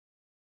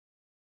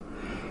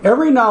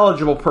Every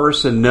knowledgeable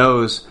person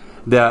knows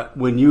that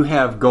when you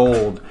have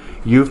gold,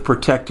 you've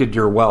protected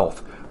your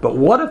wealth. But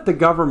what if the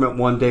government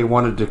one day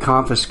wanted to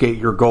confiscate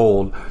your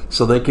gold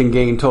so they can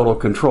gain total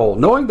control,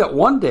 knowing that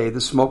one day the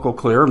smoke will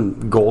clear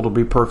and gold will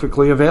be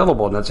perfectly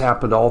available, and that's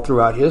happened all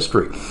throughout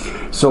history.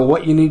 So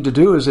what you need to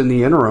do is, in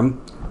the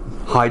interim,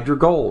 hide your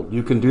gold.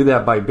 You can do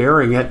that by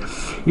burying it.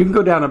 You can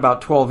go down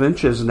about 12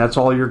 inches, and that's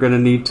all you're going to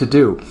need to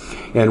do.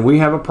 And we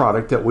have a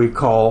product that we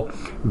call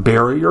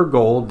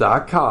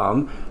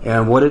buryyourgold.com,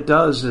 and what it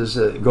does is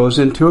it goes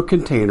into a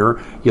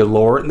container. You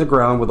lower it in the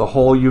ground with a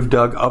hole you've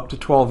dug up to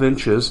 12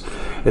 inches.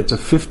 It's a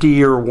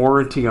 50-year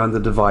warranty on the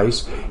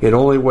device. It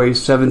only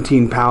weighs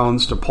 17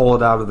 pounds to pull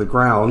it out of the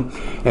ground,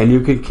 and you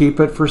can keep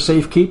it for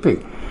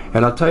safekeeping.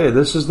 And I'll tell you,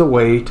 this is the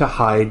way to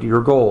hide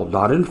your gold,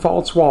 not in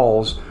false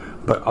walls,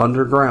 but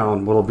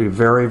underground. Will be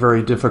very,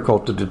 very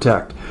difficult to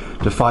detect.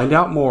 To find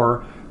out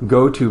more,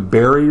 go to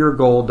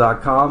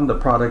buryyourgold.com. The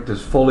product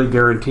is fully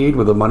guaranteed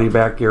with a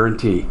money-back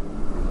guarantee.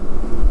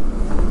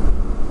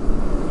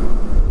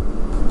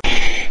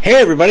 Hey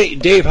everybody,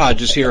 Dave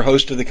Hodges here,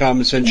 host of The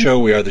Common Sense Show.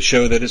 We are the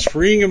show that is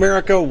freeing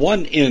America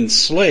one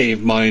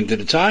enslaved mind at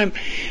a time.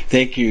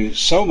 Thank you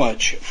so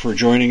much for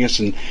joining us,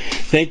 and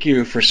thank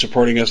you for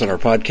supporting us on our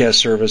podcast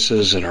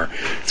services and our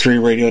 3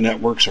 radio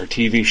networks, our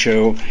TV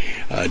show.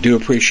 Do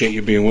appreciate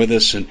you being with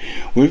us. And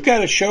we've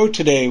got a show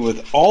today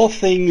with all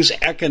things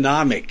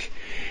economic.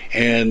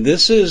 And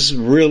this is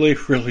really,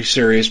 really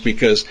serious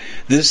because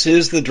this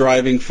is the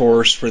driving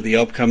force for the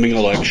upcoming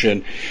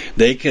election.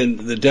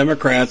 The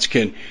Democrats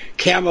can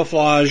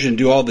camouflage and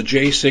do all the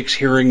J6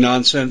 hearing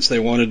nonsense they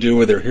want to do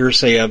with their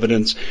hearsay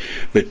evidence,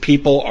 but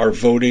people are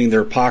voting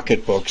their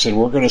pocketbooks. And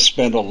we're going to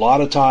spend a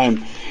lot of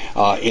time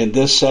in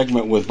this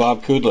segment with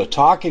Bob Kudla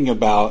talking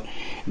about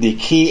the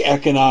key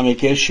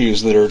economic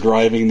issues that are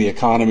driving the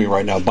economy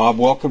right now. Bob,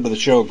 welcome to the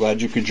show.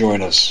 Glad you could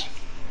join us.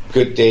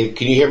 Good, Dave.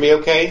 Can you hear me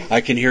okay?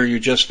 I can hear you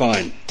just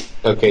fine.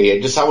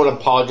 Okay, I want to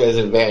apologize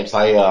in advance.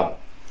 I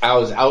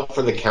was out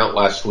for the count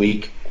last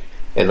week,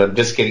 and I'm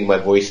just getting my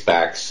voice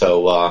back.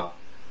 So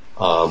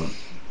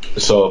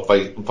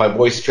if my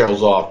voice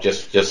trails off,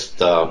 just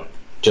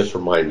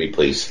remind me,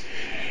 please.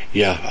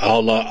 Yeah,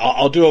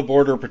 I'll do a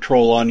border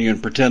patrol on you and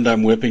pretend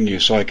I'm whipping you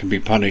so I can be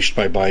punished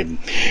by Biden.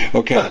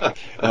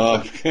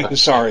 Okay.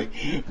 Sorry.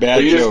 Bad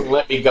joke. You joke. just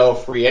let me go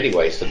free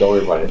anyway, so don't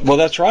worry about it. Well,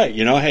 that's right.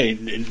 Hey,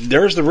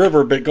 there's the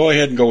river, but go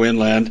ahead and go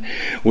inland.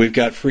 We've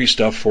got free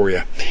stuff for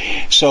you.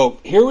 So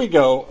here we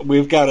go.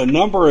 We've got a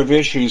number of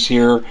issues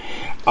here.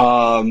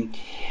 Let's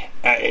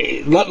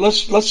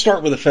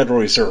start with the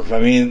Federal Reserve. I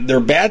mean, their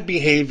bad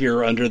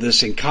behavior under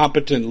this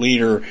incompetent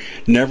leader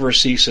never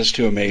ceases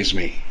to amaze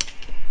me.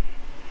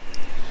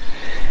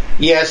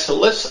 Yeah, so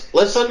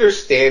let's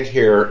understand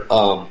here,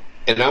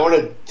 and I want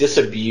to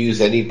disabuse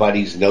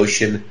anybody's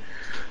notion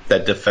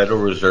that the Federal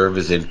Reserve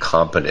is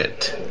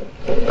incompetent.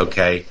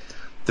 Okay,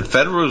 the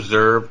Federal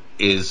Reserve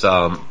is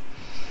they're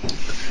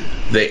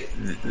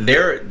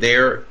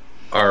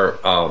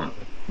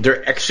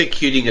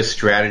executing a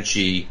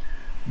strategy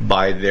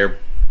by their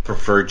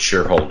preferred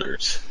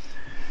shareholders,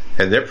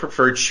 and their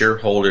preferred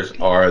shareholders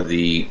are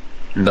the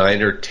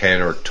 9 or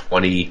 10 or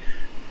 20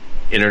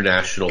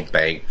 international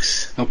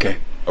banks. Okay.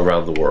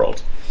 Around the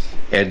world.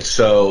 And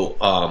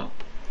so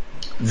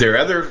their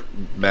other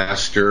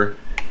master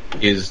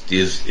is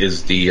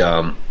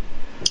the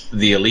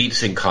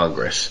elites in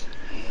Congress.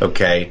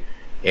 Okay?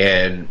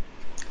 And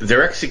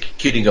they're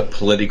executing a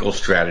political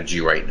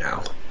strategy right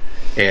now.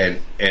 And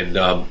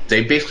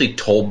they basically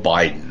told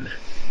Biden,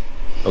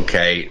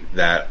 okay,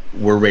 that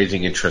we're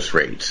raising interest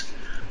rates.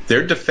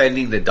 They're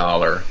defending the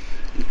dollar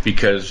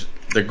because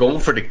they're going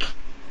for the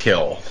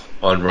kill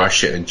on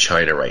Russia and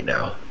China right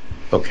now.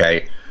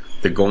 Okay?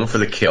 They're going for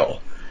the kill.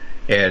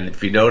 And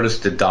if you notice,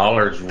 the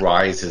dollar's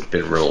rise has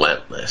been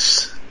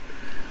relentless.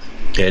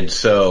 And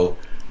so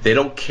they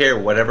don't care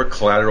whatever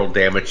collateral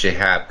damage they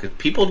have, because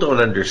people don't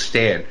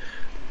understand.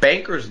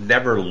 Bankers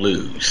never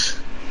lose,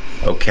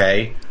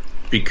 okay?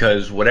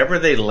 Because whatever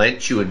they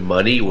lent you in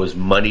money was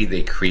money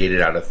they created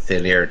out of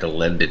thin air to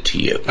lend it to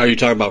you. Are you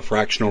talking about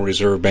fractional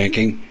reserve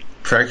banking?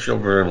 Fractional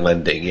reserve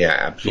lending, yeah,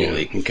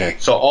 absolutely. Yeah, okay.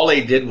 So all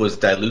they did was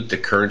dilute the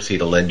currency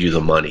to lend you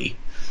the money.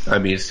 I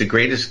mean, it's the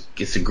greatest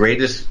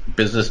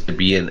business to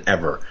be in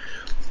ever.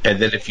 And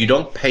then if you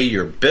don't pay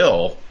your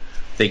bill,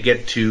 they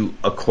get to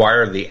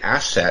acquire the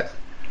asset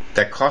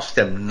that costs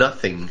them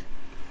nothing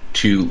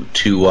to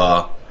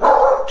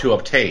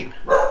obtain.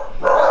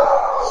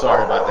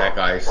 Sorry about that,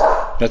 guys.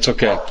 That's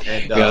okay.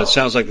 And, it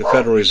sounds like the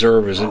Federal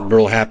Reserve isn't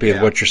real happy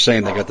with what you're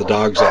saying. They got the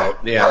dogs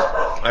out. Yeah,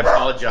 I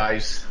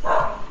apologize.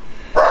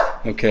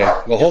 Okay.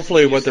 Well,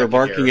 hopefully what they're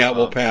barking out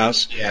will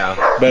pass. Yeah.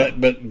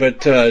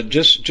 But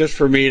just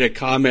for me to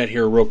comment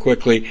here real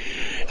quickly,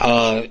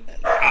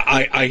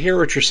 I hear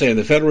what you're saying.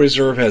 The Federal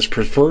Reserve has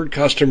preferred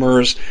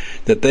customers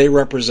that they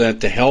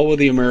represent. To hell with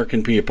the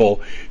American people.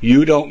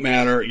 You don't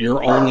matter.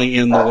 You're only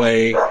in the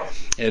way.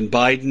 And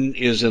Biden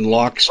is in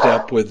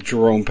lockstep with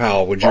Jerome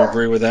Powell. Would you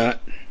agree with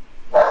that?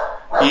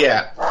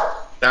 Yeah,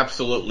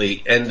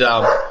 absolutely. And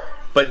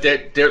but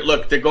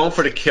they're going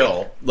for the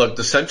kill. Look,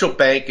 the central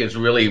bank is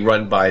really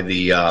run by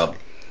the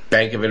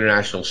Bank of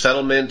International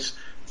Settlements.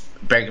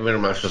 Bank of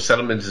International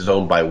Settlements is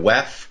owned by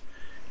WEF.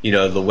 You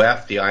know, the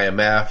WEF, the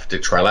IMF, the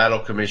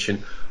Trilateral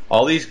Commission.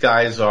 All these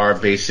guys are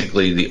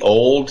basically the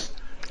old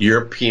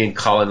European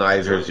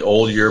colonizers, the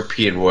old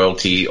European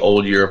royalty,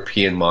 old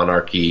European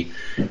monarchy,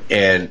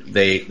 and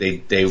they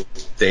view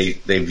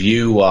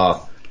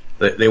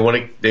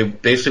they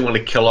basically want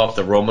to kill off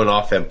the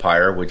Romanov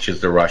Empire, which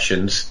is the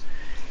Russians,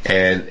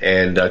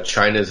 and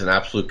China is an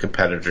absolute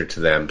competitor to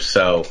them.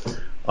 So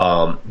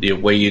the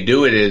way you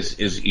do it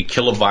is you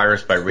kill a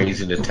virus by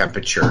raising the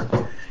temperature.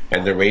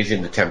 And they're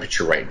raising the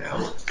temperature right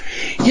now.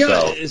 Yeah,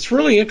 so it's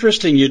really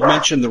interesting. You'd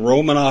mentioned the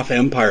Romanov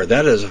Empire.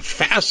 That is a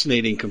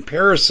fascinating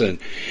comparison.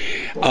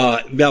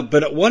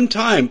 But at one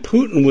time,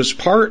 Putin was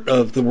part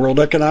of the World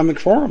Economic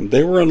Forum.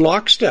 They were in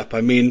lockstep.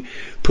 I mean,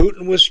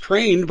 Putin was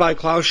trained by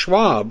Klaus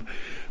Schwab,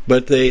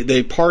 but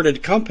they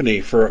parted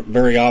company for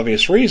very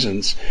obvious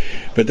reasons.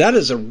 But that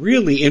is a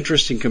really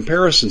interesting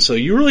comparison. So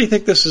you really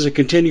think this is a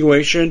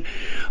continuation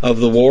of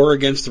the war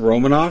against the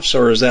Romanovs,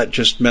 or is that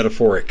just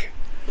metaphoric?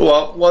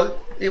 Well,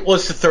 it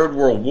was the Third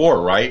World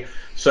War, right?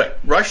 So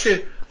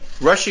Russia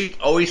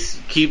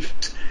always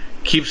keeps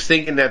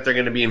thinking that they're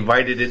going to be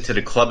invited into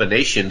the Club of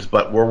Nations,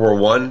 but World War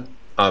One,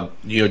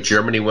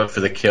 Germany went for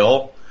the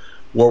kill.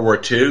 World War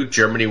Two,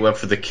 Germany went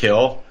for the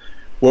kill.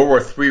 World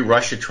War Three,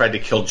 Russia tried to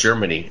kill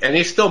Germany, and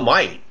they still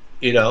might,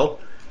 you know.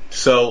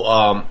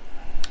 So,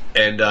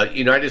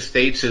 United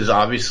States is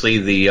obviously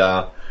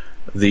the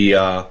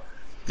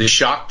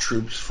shock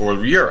troops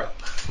for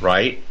Europe,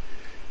 right?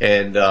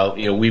 And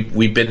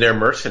we've been their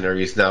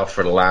mercenaries now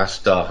for the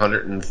last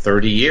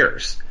 130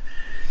 years,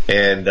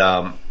 and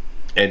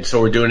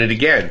so we're doing it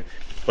again.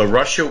 But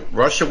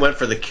Russia went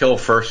for the kill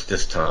first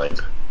this time,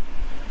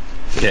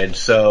 and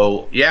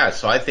so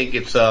I think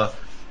it's and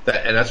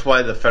that's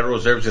why the Federal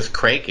Reserve is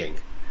cranking.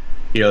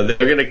 You know, they're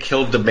going to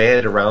kill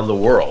demand around the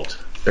world.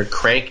 They're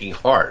cranking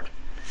hard,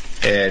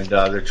 and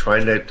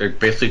they're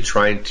basically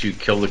trying to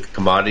kill the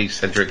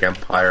commodity-centric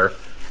empire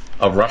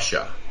of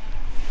Russia.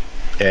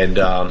 And,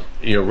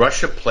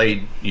 Russia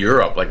played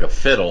Europe like a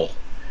fiddle,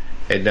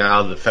 and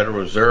now the Federal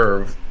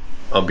Reserve,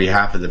 on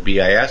behalf of the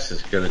BIS,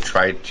 is going to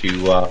try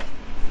to,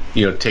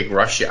 take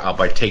Russia out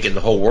by taking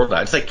the whole world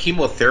out. It's like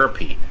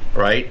chemotherapy,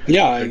 right?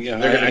 Yeah, they're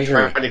going to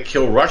try to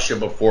kill Russia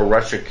before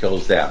Russia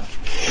kills them.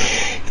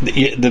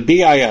 The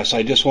BIS,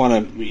 I just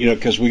want to,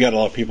 because we got a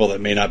lot of people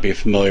that may not be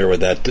familiar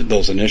with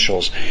those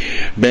initials.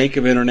 Bank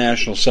of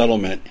International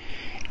Settlement,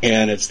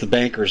 and it's the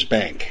banker's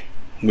bank.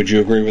 Would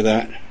you agree with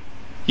that?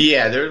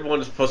 Yeah, they're the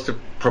ones supposed to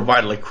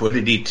provide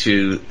liquidity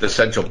to the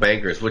central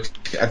bankers, which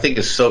I think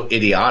is so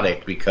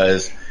idiotic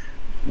because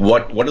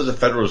what does the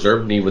Federal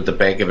Reserve need with the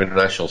Bank of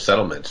International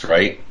Settlements,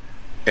 right?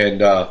 And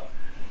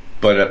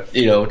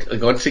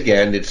once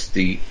again, it's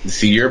the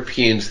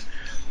Europeans.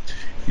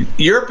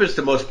 Europe is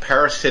the most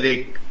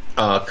parasitic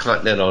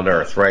continent on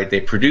Earth, right?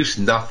 They produce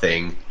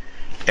nothing,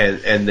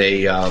 and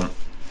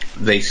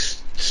they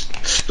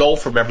stole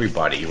from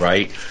everybody,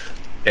 right?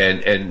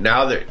 And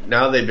now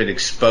they've been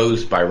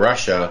exposed by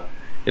Russia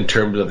in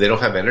terms of they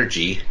don't have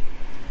energy,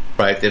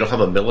 right? They don't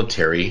have a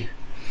military,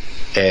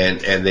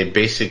 and they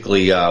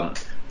basically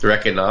their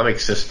economic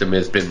system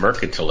has been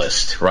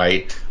mercantilist,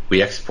 right?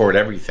 We export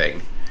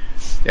everything,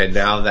 and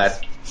now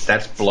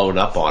that's blown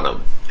up on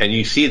them, and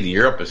you see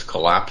Europe is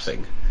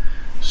collapsing.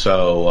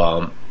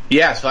 So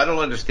so I don't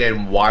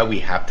understand why we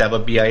have to have a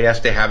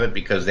BIS. They have it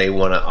because they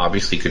want to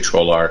obviously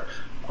control our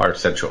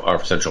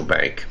central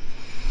bank.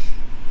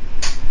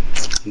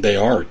 They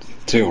are,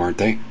 too, aren't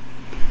they?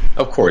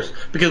 Of course,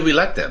 because we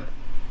let them.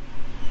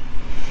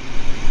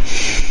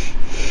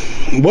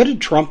 What did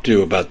Trump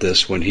do about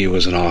this when he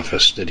was in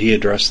office? Did he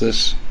address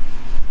this?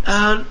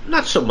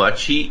 Not so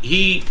much.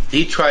 He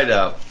tried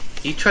to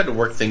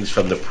work things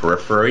from the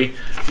periphery.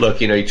 Look,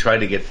 he tried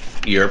to get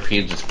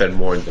Europeans to spend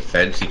more in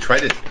defense. He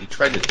tried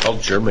to tell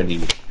Germany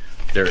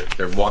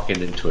they're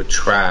walking into a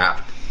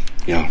trap.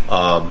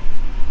 Yeah.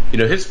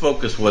 His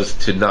focus was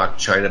to knock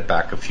China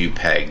back a few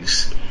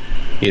pegs.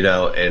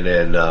 And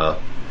then I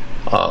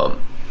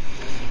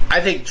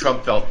think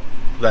Trump felt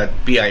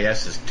that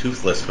BIS is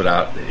toothless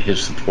without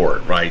his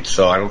support, right?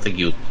 So I don't think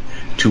he was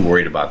too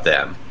worried about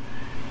them.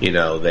 They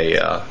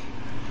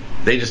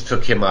just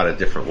took him out a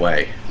different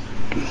way.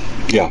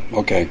 Yeah,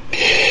 okay.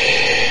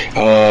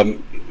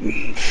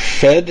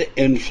 Fed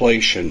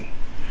inflation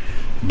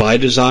by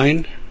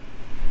design?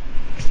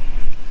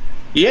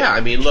 Yeah,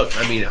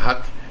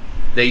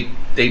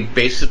 they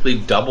basically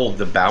doubled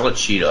the balance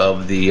sheet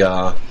of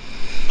the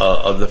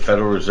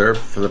Federal Reserve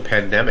for the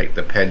pandemic.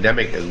 The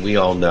pandemic, as we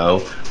all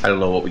know, I don't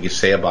know what we can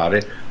say about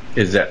it,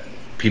 is that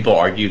people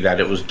argue that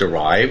it was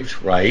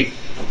derived, right?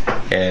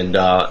 And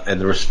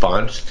the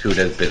response to it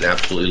has been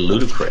absolutely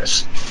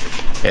ludicrous.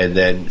 And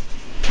then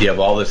you have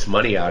all this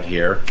money out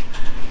here.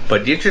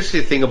 But the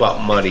interesting thing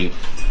about money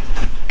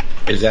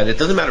is that it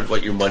doesn't matter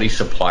what your money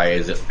supply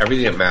is.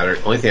 Everything that matters,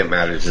 only thing that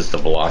matters is the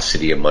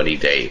velocity of money,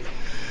 Dave.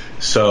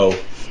 So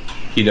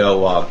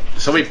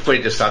Somebody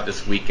pointed this out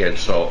this weekend,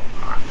 so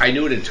I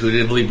knew it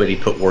intuitively, but he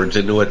put words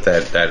into it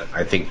that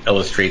I think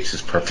illustrates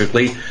this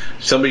perfectly.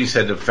 Somebody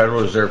said the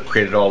Federal Reserve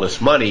created all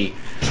this money,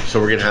 so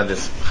we're going to have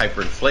this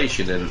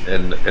hyperinflation,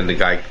 and the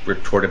guy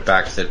retorted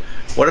back, said,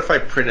 what if I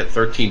printed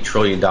 $13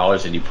 trillion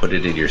and you put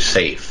it in your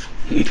safe?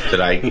 Did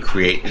I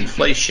create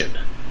inflation?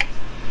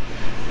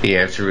 The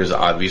answer is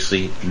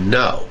obviously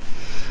no.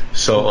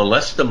 So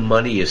unless the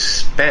money is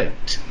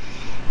spent,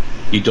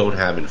 you don't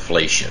have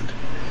inflation.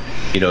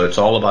 It's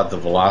all about the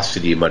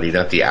velocity of money,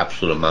 not the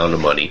absolute amount of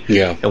money.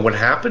 Yeah. And what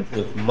happens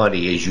with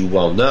money, as you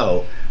well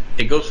know,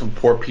 it goes from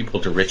poor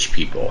people to rich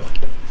people.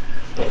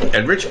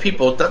 And rich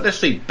people, it's not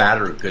necessarily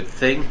bad or a good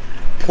thing.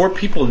 Poor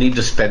people need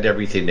to spend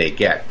everything they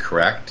get,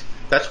 correct?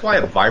 That's why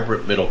a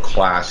vibrant middle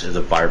class is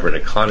a vibrant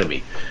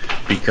economy,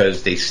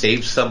 because they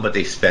save some, but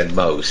they spend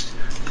most.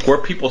 Poor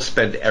people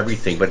spend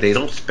everything, but they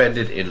don't spend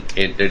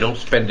it they don't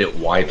spend it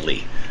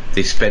widely.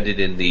 They spend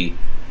it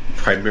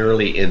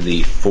primarily in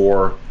the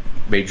four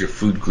major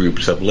food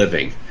groups of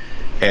living,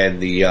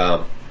 and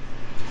the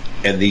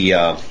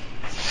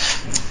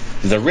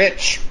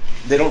rich,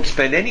 they don't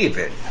spend any of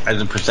it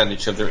as a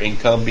percentage of their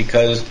income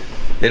because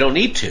they don't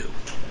need to,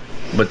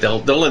 but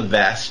they'll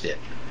invest it.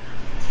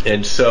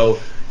 And so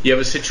you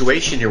have a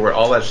situation here where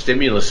all that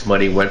stimulus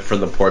money went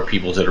from the poor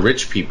people to the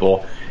rich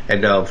people,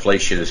 and now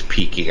inflation is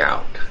peaking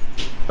out.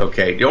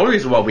 Okay, the only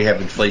reason why we have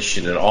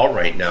inflation at all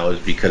right now is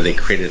because they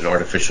created an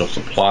artificial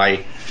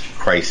supply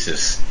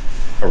crisis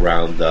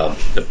around the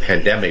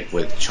pandemic,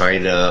 with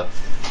China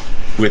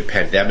with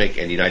pandemic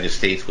and the United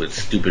States with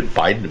stupid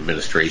Biden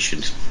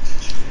administrations.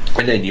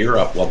 And then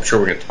Europe, well, I'm sure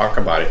we're going to talk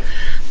about it.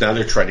 Now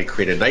they're trying to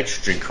create a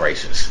nitrogen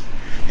crisis.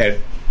 And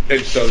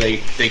so they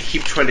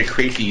keep trying to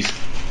create these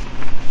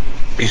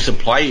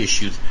supply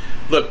issues.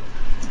 Look,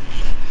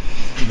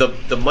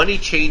 the money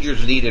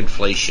changers need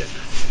inflation.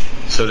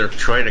 So they're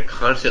trying to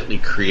constantly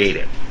create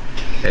it.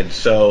 And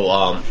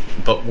so,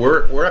 but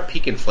we're at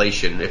peak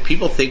inflation. If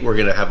people think we're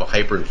going to have a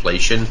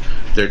hyperinflation,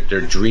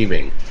 they're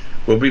dreaming.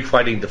 We'll be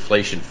fighting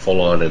deflation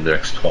full on in the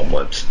next 12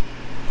 months.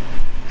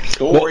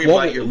 Don't worry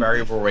about your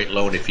variable rate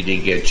loan if you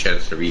didn't get a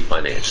chance to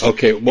refinance.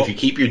 Okay. If you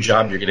keep your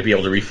job, you're going to be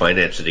able to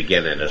refinance it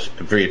again at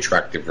a very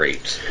attractive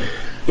rates.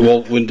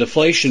 Well, when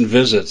deflation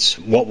visits,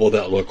 what will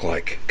that look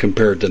like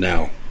compared to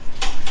now?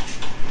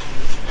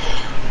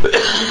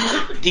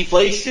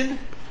 Deflation?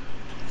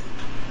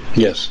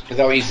 Yes. Is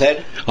that what you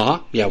said?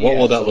 Uh-huh. Yeah, what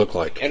will that look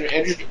like?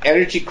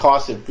 Energy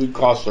costs and food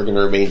costs are going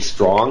to remain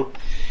strong.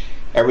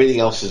 Everything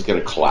else is going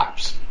to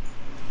collapse.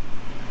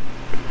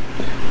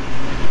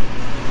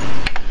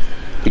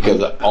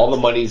 Because all the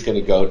money is going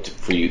to go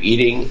for you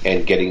eating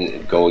and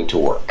going to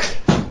work.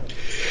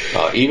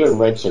 Even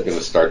rents are going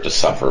to start to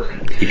suffer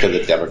because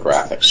of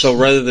demographics. So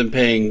rather than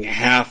paying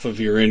half of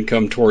your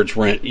income towards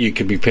rent, you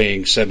could be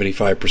paying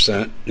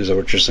 75%? Is that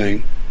what you're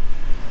saying?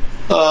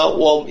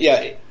 Well,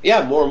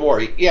 yeah, more and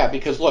more. Yeah,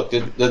 because look,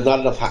 there's not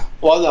enough.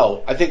 Well,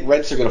 no, I think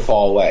rents are going to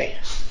fall away.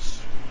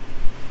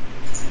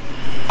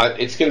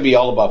 It's going to be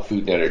all about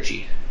food and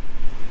energy.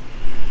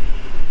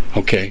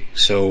 Okay,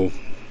 so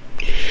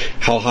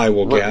how high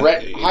will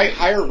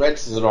higher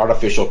rents is an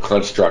artificial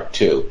construct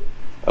too.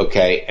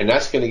 Okay, and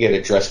that's going to get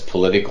addressed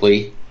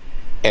politically,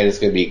 and it's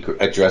going to be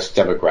addressed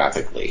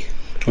demographically.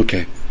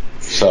 Okay.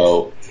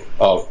 So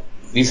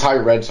these high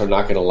rents are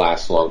not going to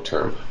last long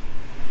term.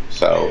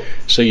 So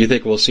you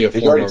think we'll see a form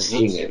of? You're already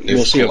seeing it. You're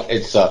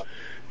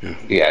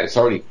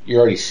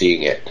already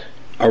seeing it.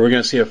 Are we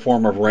going to see a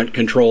form of rent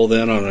control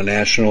then on a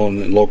national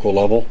and local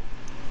level?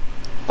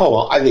 Oh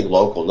well, I think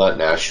local, not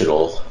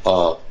national.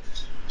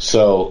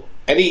 So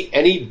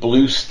any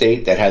blue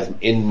state that has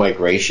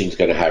in-migration is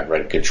going to have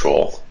rent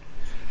control.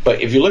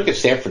 But if you look at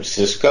San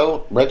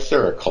Francisco, rents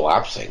there are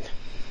collapsing.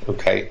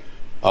 Okay,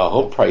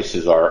 home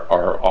prices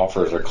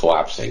offers are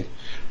collapsing.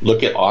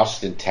 Look at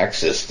Austin,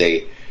 Texas.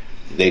 They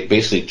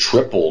basically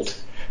tripled.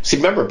 See,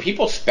 remember,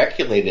 people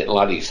speculated in a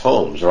lot of these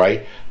homes,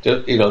 right?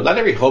 Not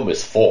every home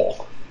is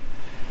full,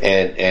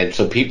 and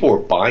so people were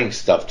buying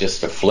stuff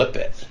just to flip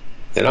it.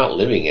 They're not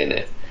living in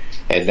it,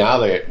 and now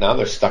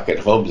they're stuck at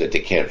homes that they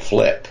can't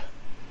flip,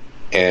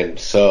 and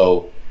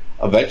so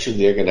eventually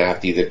they're going to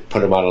have to either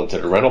put them out onto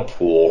the rental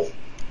pool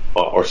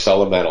or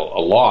sell them at a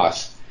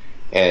loss,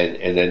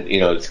 and then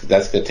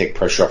that's going to take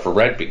pressure off of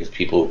rent because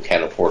people who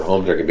can't afford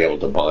homes are going to be able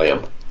to buy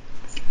them.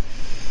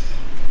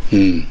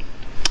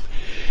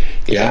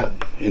 Yeah,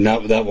 and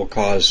that will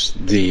cause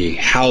the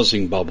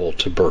housing bubble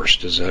to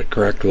burst. Is that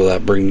correct? Will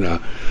that bring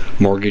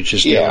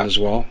mortgages down as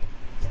well?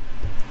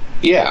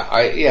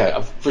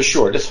 Yeah, for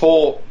sure. This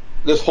whole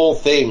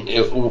thing,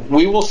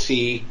 we will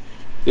see.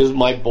 This is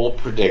my bold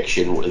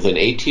prediction. Within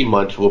 18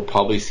 months, we'll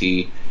probably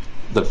see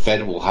the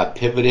Fed will have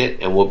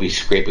pivoted and we'll be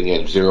scraping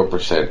at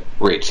 0%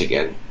 rates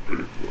again.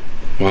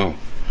 Wow,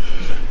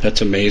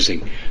 that's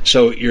amazing.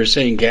 So you're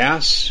saying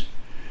gas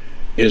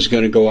is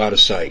going to go out of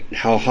sight.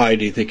 How high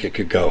do you think it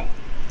could go?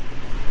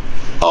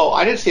 Oh,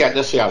 I didn't say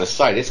necessarily out of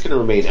sight. It's going to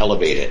remain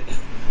elevated.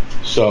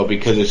 So,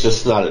 because there's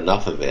just not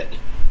enough of it.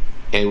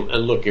 And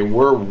look, and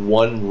we're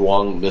one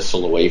wrong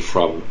missile away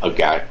from a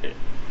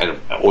an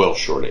oil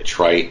shortage,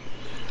 right?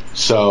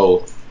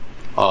 So,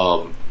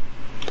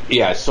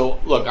 yeah. So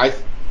look, I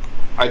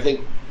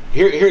think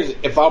here's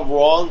if I'm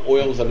wrong,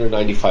 oil's under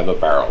 95 a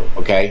barrel.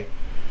 Okay.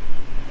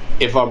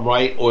 If I'm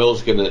right,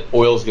 oil's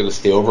gonna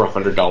stay over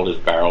 $100 a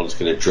barrel. It's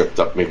gonna drift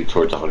up maybe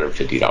towards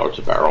 $150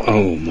 a barrel.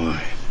 Oh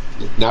my!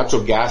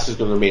 Natural gas is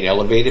going to remain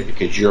elevated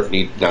because Europe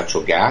needs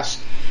natural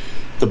gas.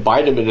 The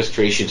Biden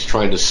administration is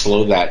trying to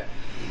slow that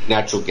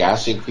natural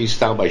gas increase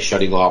down by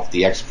shutting off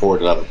the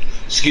export of.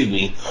 Excuse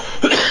me.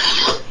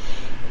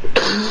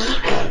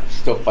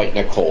 Still fighting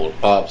that cold.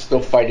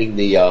 Still fighting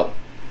the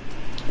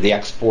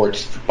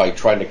exports by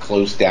trying to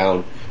close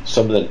down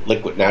some of the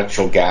liquid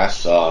natural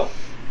gas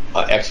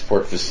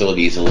export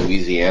facilities in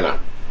Louisiana.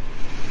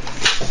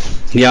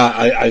 Yeah,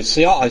 I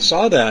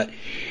saw that.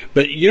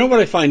 But you know what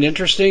I find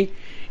interesting?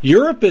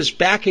 Europe is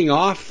backing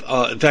off.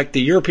 In fact,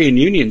 the European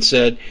Union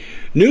said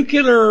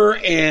nuclear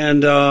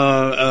and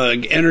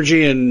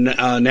energy and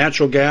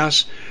natural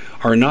gas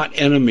are not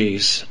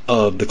enemies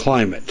of the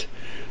climate.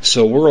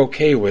 So we're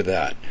okay with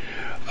that.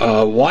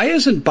 Why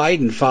isn't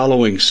Biden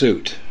following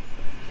suit?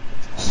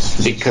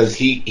 Because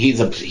he's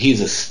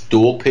a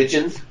stool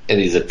pigeon, and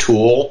he's a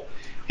tool,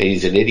 and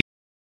he's an idiot.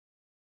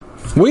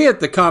 We at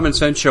the Common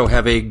Sense Show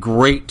have a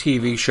great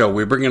TV show.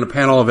 We bring in a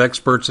panel of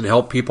experts and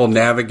help people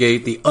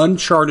navigate the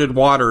uncharted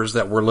waters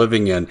that we're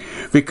living in.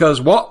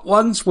 Because what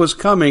once was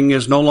coming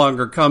is no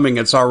longer coming.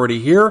 It's already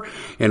here,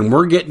 and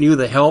we're getting you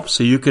the help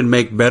so you can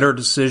make better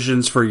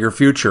decisions for your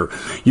future.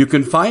 You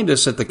can find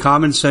us at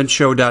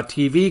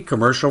thecommonsenseshow.tv,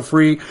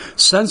 commercial-free,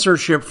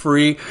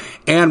 censorship-free,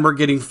 and we're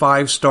getting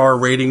 5-star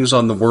ratings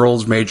on the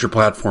world's major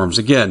platforms.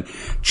 Again,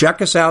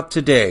 check us out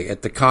today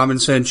at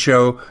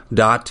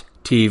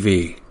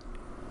thecommonsenseshow.tv.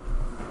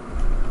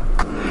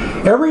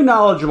 Every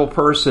knowledgeable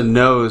person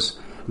knows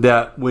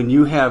that when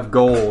you have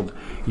gold,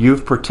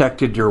 you've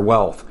protected your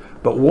wealth.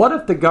 But what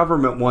if the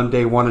government one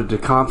day wanted to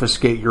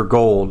confiscate your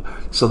gold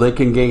so they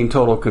can gain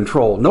total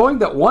control, knowing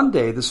that one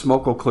day the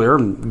smoke will clear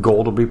and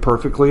gold will be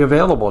perfectly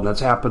available, and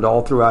that's happened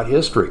all throughout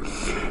history.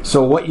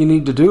 So what you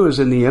need to do is,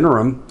 in the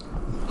interim,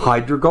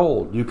 hide your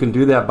gold. You can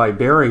do that by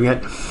burying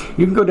it.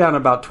 You can go down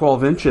about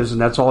 12 inches, and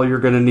that's all you're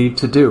going to need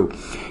to do.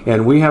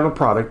 And we have a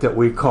product that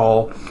we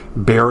call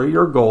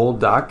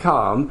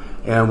buryyourgold.com,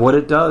 and what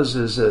it does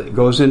is it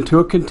goes into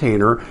a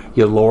container.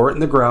 You lower it in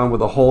the ground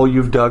with a hole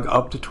you've dug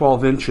up to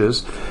 12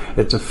 inches.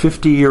 It's a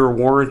 50-year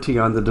warranty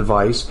on the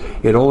device.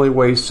 It only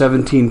weighs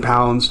 17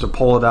 pounds to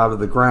pull it out of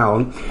the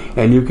ground,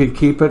 and you can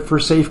keep it for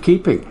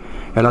safekeeping.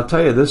 And I'll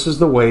tell you, this is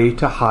the way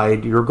to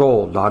hide your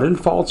gold. Not in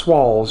false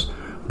walls,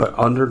 but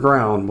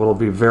underground will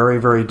be very,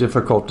 very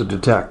difficult to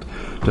detect.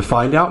 To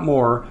find out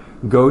more,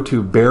 go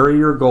to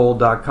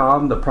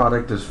buryyourgold.com. The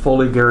product is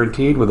fully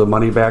guaranteed with a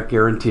money-back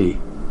guarantee.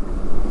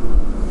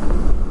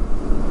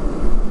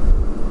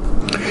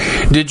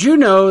 Did you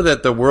know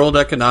that the World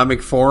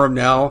Economic Forum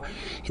now,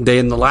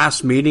 in the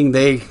last meeting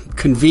they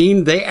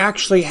convened, they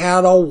actually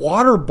had a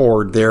water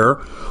board there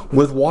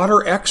with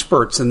water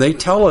experts, and they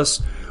tell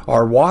us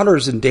our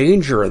water's in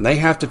danger and they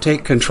have to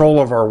take control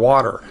of our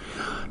water.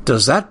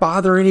 Does that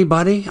bother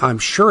anybody? I'm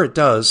sure it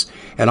does.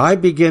 And I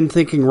begin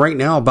thinking right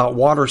now about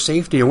water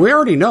safety. And we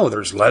already know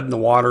there's lead in the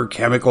water,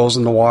 chemicals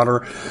in the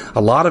water.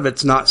 A lot of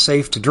it's not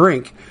safe to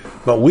drink.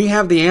 But we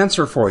have the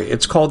answer for you.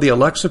 It's called the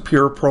Alexa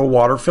Pure Pro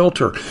Water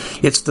Filter.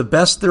 It's the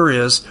best there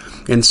is,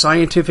 and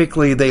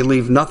scientifically they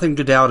leave nothing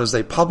to doubt as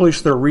they publish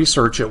their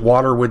research at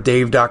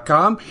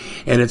waterwithdave.com,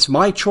 and it's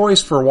my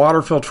choice for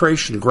water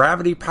filtration.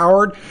 Gravity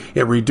powered,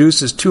 it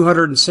reduces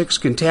 206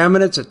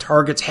 contaminants, it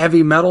targets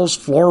heavy metals,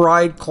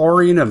 fluoride,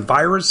 chlorine, and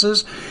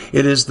viruses.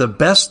 It is the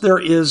best there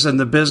is in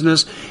the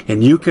business,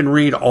 and you can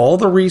read all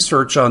the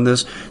research on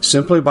this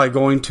simply by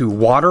going to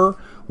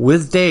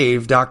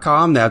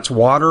waterwithdave.com. That's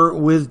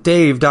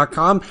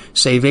waterwithdave.com.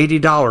 Save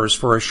 $80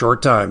 for a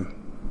short time.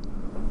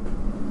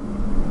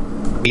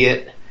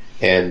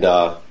 And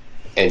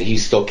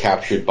he's still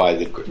captured by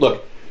the...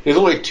 Look, there's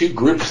only two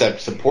groups that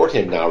support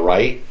him now,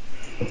 right?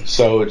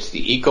 So it's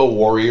the Eco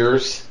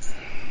Warriors,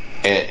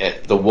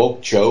 and the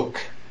Woke Joke,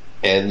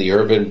 and the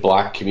Urban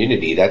Black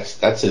Community.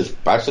 That's his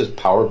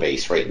power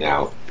base right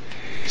now.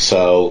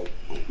 So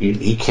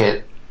he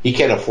can't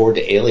afford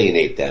to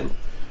alienate them.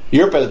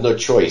 Europe has no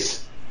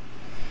choice.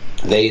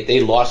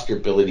 They lost their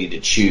ability to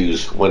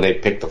choose when they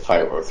picked the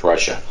fight with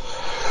Russia.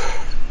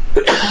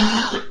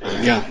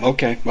 Yeah,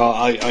 okay. Well,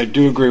 I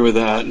do agree with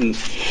that. And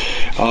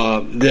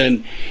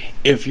then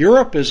if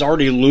Europe is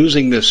already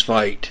losing this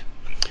fight,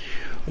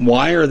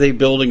 why are they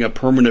building a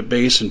permanent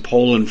base in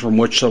Poland from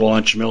which to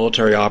launch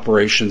military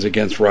operations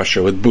against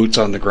Russia with boots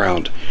on the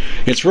ground?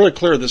 It's really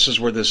clear this is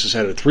where this is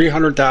headed.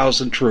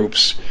 300,000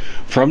 troops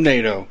from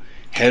NATO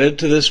headed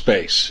to this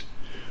base,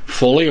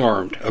 fully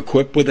armed,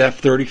 equipped with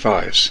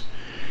F-35s.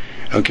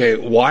 Okay,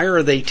 why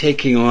are they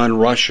taking on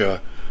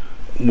Russia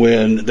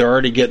when they're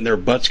already getting their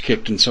butts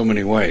kicked in so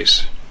many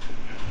ways?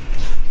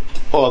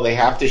 Well, they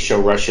have to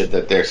show Russia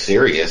that they're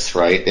serious,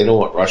 right? They don't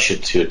want Russia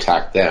to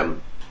attack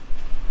them.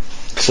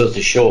 So it's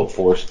a show of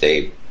force,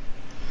 Dave.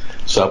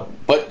 So,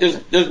 but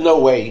there's no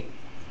way.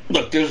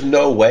 Look, there's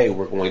no way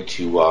we're going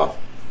to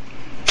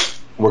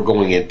we're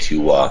going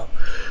into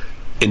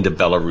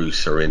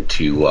Belarus or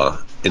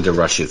into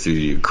Russia through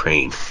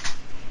Ukraine.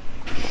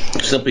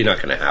 Simply not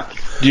going to happen.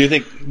 Do you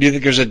think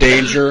there's a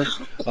danger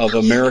of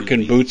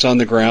American boots on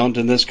the ground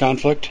in this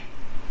conflict?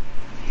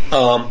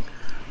 Well,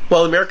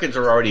 Americans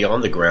are already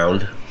on the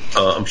ground.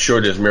 I'm sure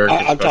there's American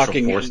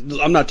special forces.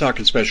 I'm not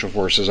talking special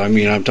forces. I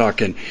mean, I'm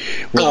talking.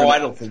 I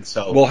don't think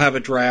so. We'll have a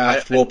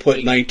draft. We'll put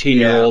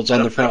 19-year-olds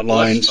on the front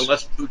lines.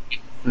 Unless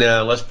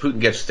Putin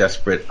gets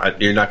desperate,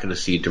 you're not going to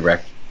see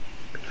direct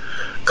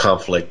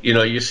conflict.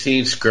 You're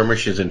seeing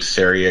skirmishes in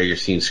Syria. You're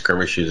seeing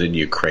skirmishes in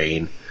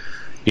Ukraine.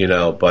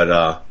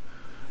 But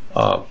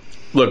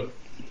look,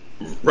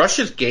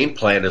 Russia's game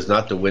plan is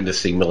not to win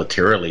this thing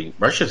militarily.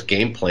 Russia's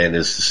game plan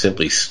is to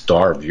simply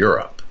starve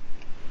Europe,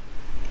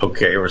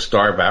 or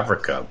starve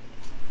Africa.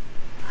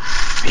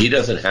 He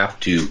doesn't have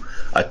to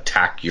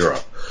attack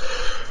Europe.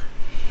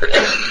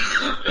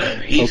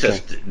 He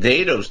says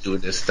NATO's doing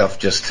this stuff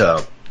just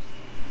to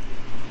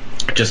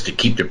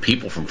keep their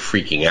people from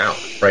freaking out,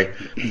 right?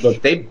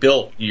 Look, they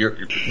built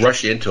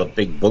Russia into a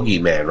big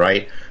boogeyman,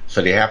 right?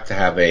 So they have to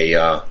have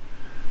a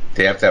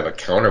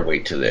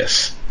counterweight to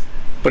this.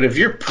 But if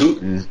you're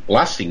Putin, the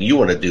last thing you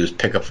want to do is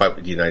pick a fight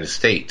with the United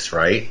States,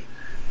 right?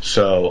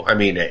 So, I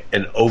mean,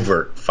 an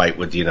overt fight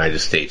with the United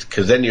States,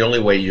 because then the only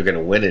way you're going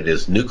to win it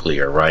is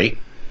nuclear, right?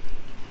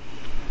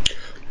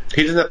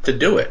 He doesn't have to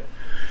do it.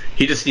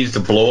 He just needs to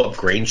blow up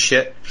grain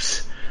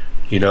ships,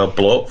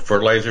 blow up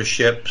fertilizer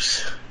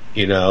ships,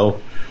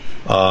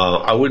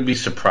 I wouldn't be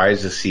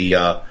surprised to see,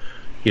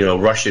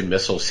 Russian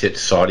missiles hit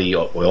Saudi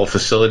oil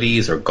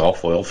facilities or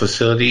Gulf oil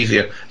facilities.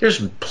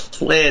 There's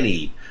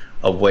plenty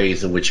of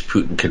ways in which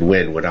Putin can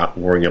win without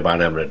worrying about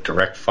having a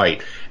direct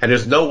fight. And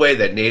there's no way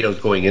that NATO's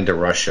going into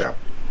Russia.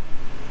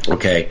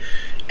 Okay?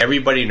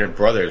 Everybody and their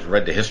brothers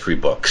read the history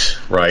books,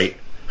 right?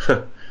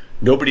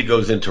 Nobody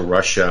goes into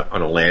Russia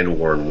on a land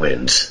war and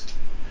wins.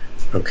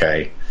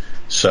 Okay?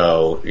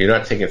 So you're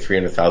not taking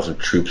 300,000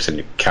 troops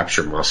and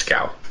capture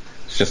Moscow.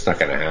 It's just not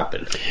going to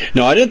happen.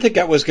 No, I didn't think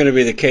that was going to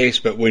be the case,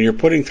 but when you're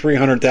putting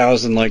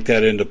 300,000 like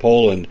that into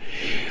Poland,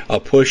 a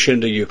push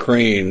into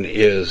Ukraine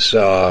is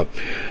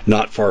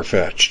not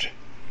far-fetched.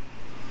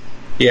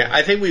 Yeah,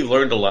 I think we've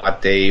learned a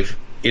lot, Dave.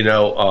 We've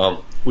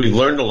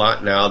learned a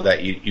lot now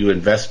that you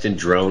invest in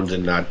drones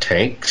and not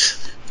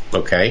tanks,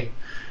 okay?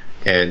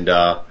 And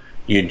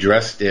you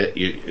addressed it.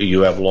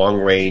 You have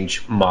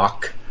long-range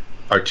mock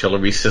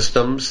artillery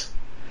systems,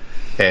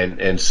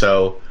 and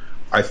so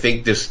I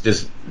think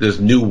this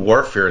new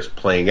warfare is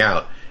playing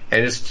out,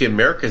 and it's to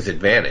America's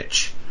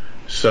advantage.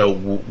 So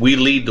we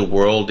lead the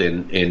world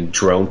in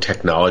drone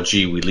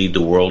technology. We lead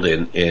the world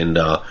in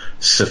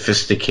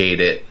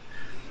sophisticated,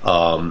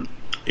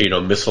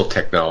 missile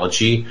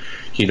technology.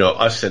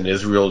 Us and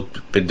Israel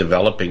have been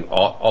developing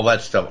all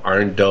that stuff,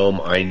 Iron Dome,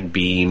 Iron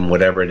Beam,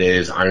 whatever it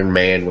is, Iron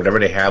Man, whatever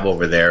they have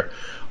over there,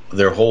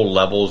 their whole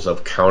levels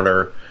of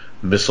counter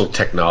missile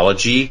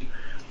technology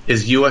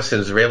is U.S.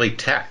 and Israeli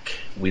tech.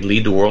 We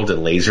lead the world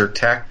in laser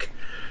tech.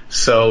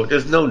 So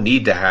there's no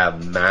need to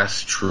have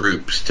mass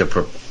troops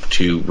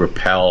to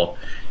repel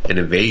an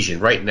invasion.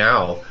 Right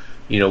now,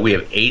 we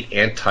have 8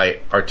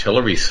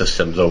 anti-artillery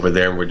systems over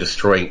there, and we're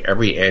destroying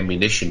every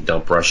ammunition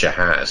dump Russia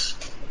has.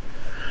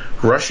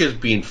 Russia is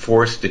being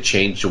forced to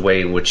change the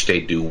way in which they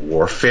do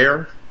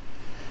warfare,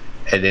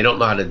 and they don't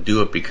know how to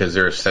do it because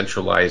they're a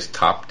centralized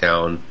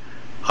top-down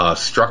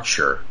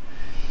structure,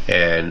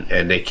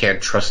 and they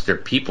can't trust their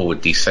people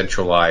with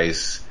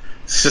decentralized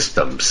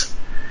systems.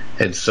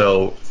 And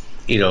so,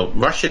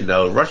 Russia's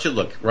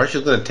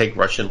going to take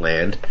Russian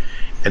land,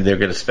 and they're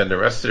going to spend the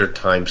rest of their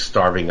time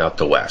starving out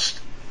the West.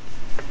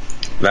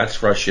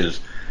 That's Russia's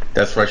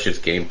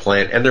game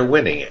plan, and they're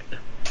winning it.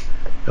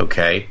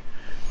 Okay,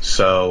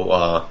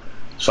 so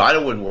I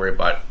wouldn't worry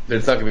about it.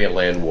 There's not going to be a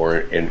land war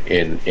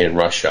in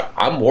Russia.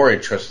 I'm more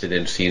interested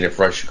in seeing if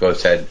Russia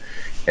goes ahead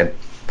and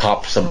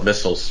pops some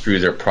missiles through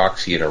their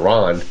proxy in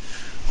Iran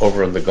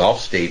over in the Gulf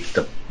states,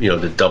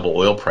 the double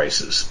oil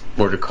prices,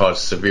 or to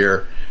cause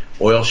severe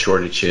oil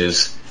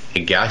shortages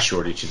and gas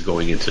shortages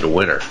going into the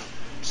winter.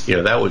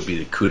 That would be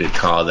the coup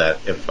d'etat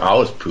that, if I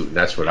was Putin,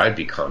 that's what I'd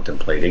be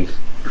contemplating.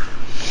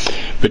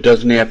 But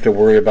doesn't he have to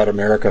worry about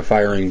America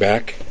firing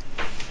back?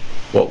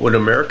 What would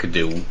America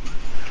do?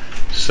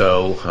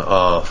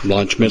 So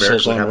launch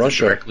missiles on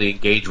Russia, directly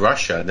engage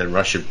Russia, and then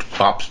Russia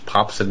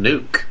pops a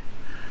nuke.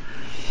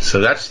 So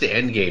that's the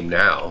end game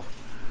now.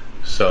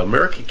 So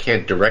America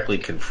can't directly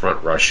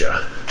confront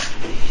Russia.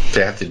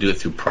 They have to do it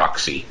through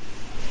proxy.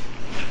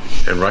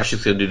 And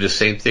Russia's going to do the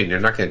same thing. They're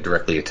not going to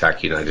directly attack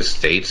the United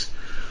States.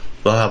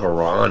 They'll have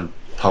Iran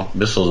pump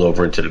missiles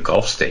over into the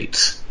Gulf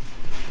states.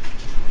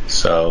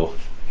 So,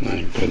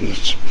 my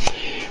goodness.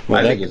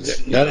 Well,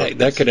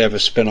 that could have a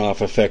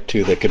spin-off effect,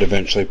 too, that could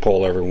eventually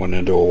pull everyone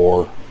into a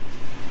war.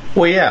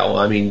 Well, yeah. Well,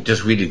 I mean,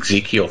 just read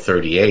Ezekiel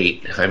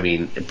 38. I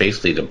mean,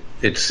 basically,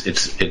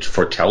 it's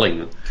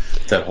foretelling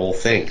that whole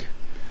thing.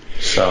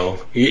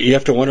 So you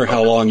have to wonder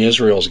how long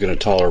Israel's going to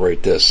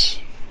tolerate this.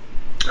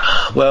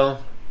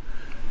 Well,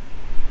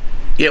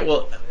 yeah.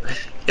 Well,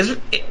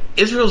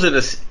 Israel's in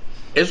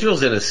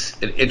Israel's in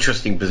an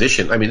interesting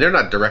position. I mean, they're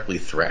not directly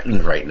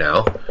threatened right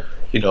now.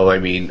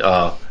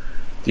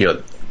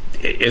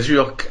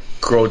 Israel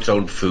grows its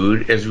own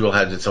food. Israel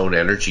has its own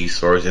energy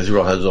source.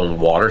 Israel has its own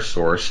water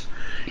source.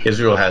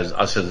 Israel has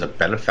us as a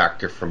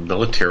benefactor from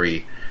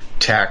military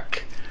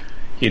tech.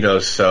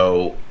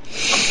 And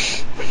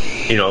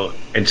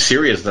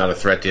Syria is not a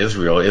threat to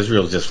Israel.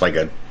 Israel's just like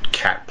a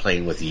cat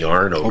playing with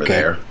yarn over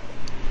there.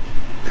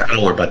 I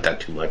don't worry about that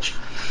too much.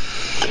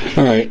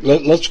 All right,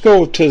 let's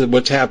go to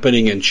what's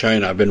happening in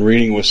China. I've been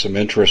reading with some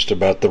interest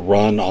about the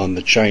run on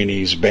the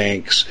Chinese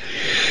banks,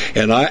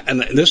 and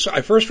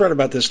I first read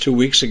about this 2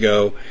 weeks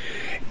ago,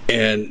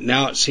 and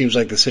now it seems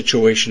like the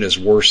situation has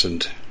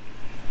worsened.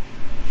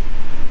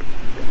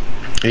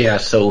 Yeah,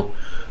 so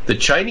the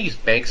Chinese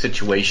bank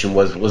situation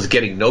was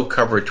getting no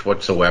coverage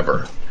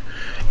whatsoever,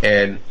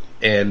 and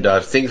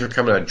things were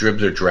coming out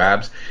dribs or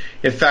drabs.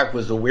 In fact,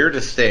 was the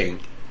weirdest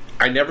thing.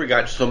 I never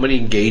got so many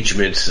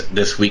engagements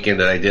this weekend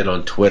that I did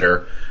on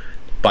Twitter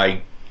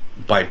by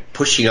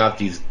pushing out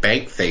these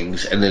bank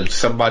things, and then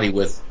somebody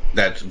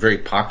that's very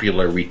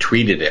popular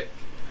retweeted it.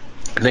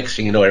 Next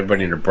thing you know,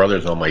 everybody and their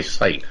brother's on my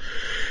site.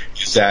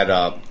 Is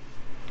that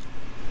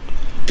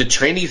the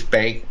Chinese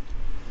bank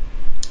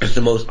is the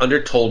most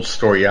undertold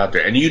story out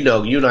there, and you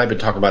and I have been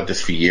talking about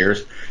this for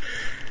years.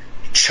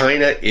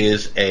 China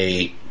is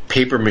a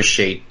paper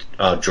mache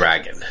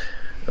dragon.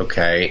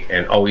 Okay,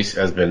 and always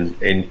has been,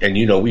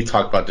 and we've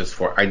talked about this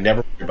before. I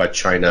never worry about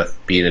China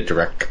being a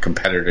direct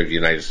competitor of the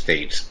United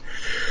States.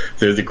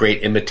 They're the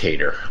great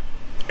imitator,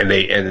 and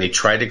they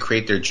try to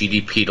create their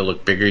GDP to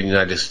look bigger than the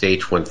United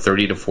States when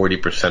 30 to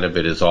 40% of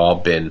it has all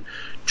been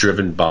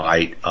driven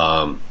by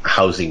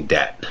housing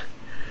debt,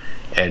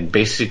 and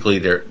basically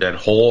that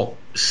whole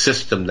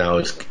system now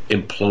is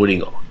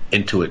imploding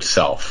into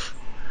itself,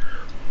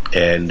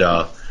 and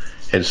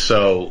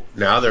so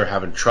now they're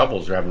having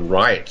troubles. They're having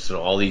riots in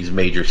all these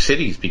major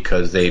cities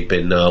because they've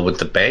been with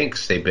the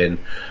banks. They've been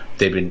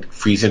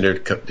freezing their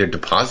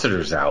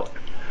depositors out.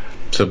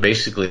 So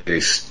basically, they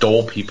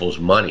stole people's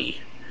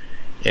money,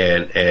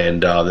 and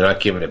they're not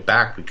giving it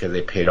back because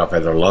they paid off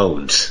other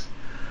loans.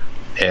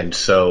 And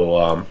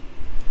so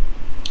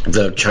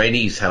the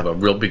Chinese have a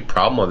real big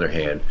problem on their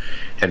hand,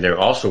 and they're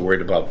also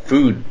worried about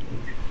food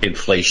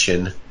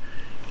inflation.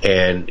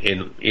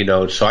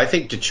 So I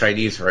think the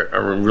Chinese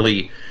are in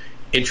really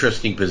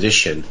interesting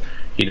position.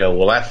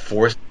 Will that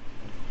force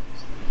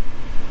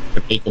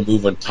to make a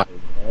move on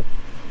Taiwan?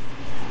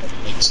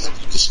 It's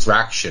a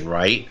distraction,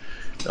 right?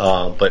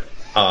 But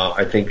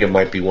I think it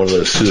might be one of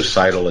those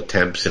suicidal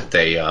attempts if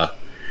they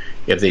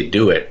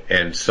do it.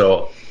 And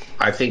so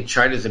I think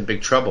China's in big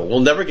trouble.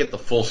 We'll never get the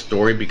full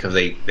story because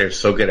they're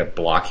so good at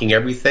blocking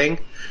everything.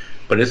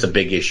 But it's a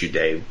big issue,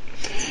 Dave.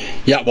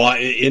 Yeah, well,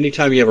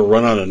 anytime you have a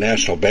run on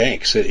national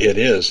banks, it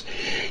is.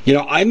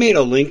 I made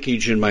a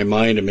linkage in my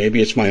mind, and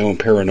maybe it's my own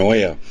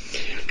paranoia,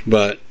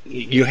 but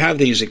you have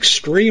these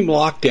extreme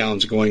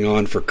lockdowns going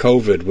on for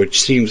COVID,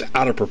 which seems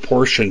out of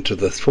proportion to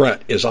the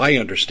threat, as I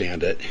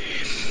understand it.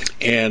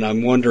 And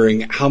I'm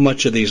wondering how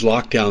much of these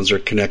lockdowns are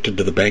connected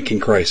to the banking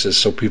crisis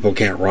so people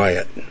can't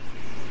riot.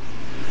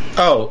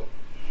 Oh,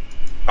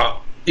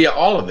 yeah,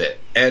 all of it.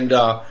 And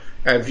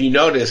if you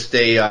notice,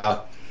 they...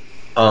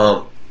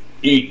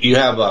 you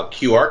have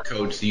QR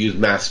codes to use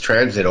mass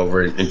transit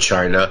over in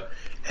China,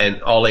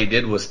 and all they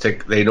did was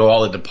they know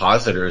all the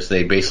depositors.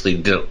 They basically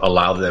didn't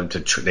allow them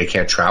to. They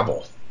can't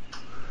travel.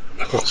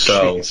 Oh,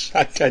 so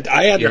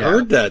I hadn't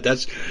heard that.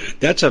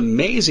 That's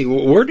amazing.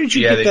 Where did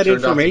you get that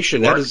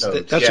information? That's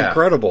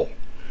incredible.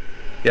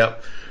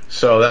 Yep.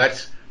 So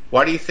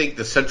why do you think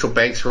the central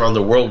banks around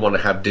the world want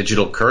to have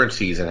digital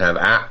currencies and have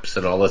apps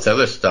and all this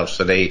other stuff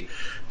so they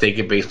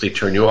can basically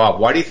turn you off?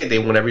 Why do you think they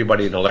want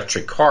everybody an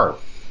electric car?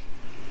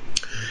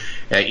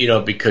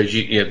 Because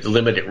you have the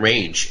limited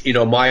range.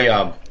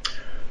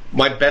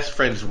 My best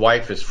friend's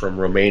wife is from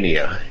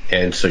Romania,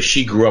 and so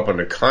she grew up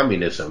under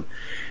communism.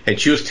 And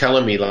she was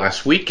telling me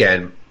last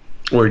weekend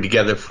we were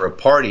together for a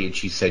party, and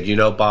she said,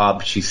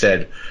 Bob, she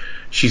said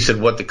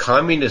what the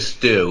communists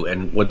do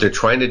and what they're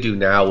trying to do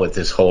now with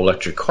this whole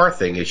electric car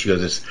thing is, she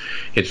goes,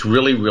 it's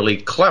really, really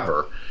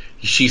clever.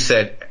 She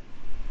said,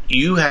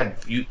 you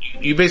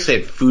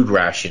basically had food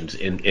rations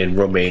in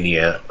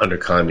Romania under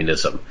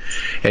communism,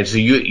 and so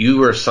you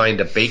were assigned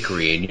a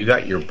bakery and you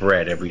got your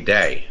bread every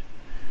day,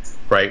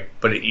 right?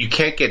 But you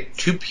can't get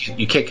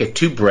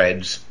two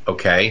breads,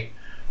 okay?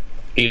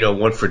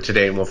 One for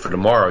today and one for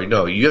tomorrow.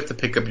 No, you have to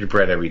pick up your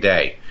bread every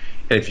day,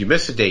 and if you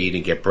miss a day, you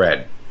didn't get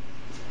bread,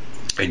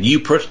 and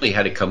you personally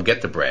had to come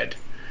get the bread,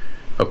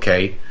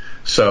 okay?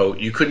 So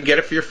you couldn't get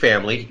it for your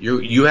family.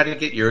 You had to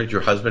get yours.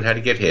 Your husband had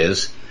to get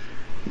his.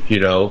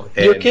 You're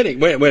kidding.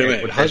 Wait a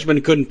minute.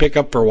 Husband couldn't pick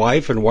up for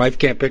wife, and wife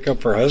can't pick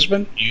up for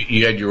husband?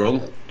 You had your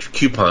own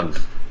coupon.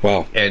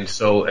 Wow. And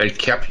so it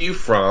kept you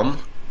from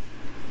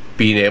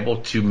being able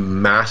to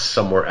mass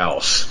somewhere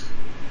else.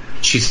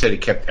 She said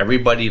it kept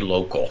everybody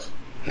local.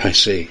 I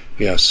see.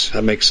 Yes,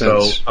 that makes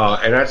sense. So,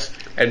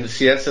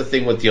 that's the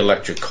thing with the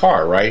electric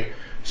car, right?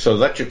 So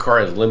electric car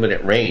has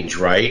limited range,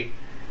 right?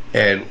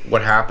 And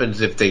what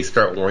happens if they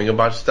start worrying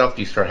about stuff?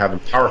 You start having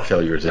power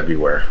failures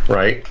everywhere,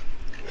 right?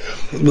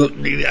 Well,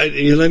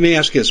 let me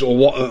ask you this.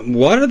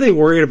 What are they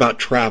worried about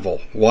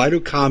travel? Why do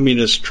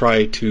communists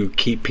try to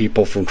keep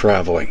people from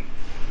traveling?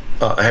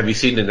 Have you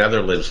seen the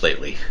Netherlands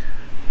lately?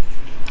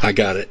 I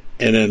got it.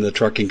 And then the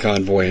trucking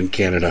convoy in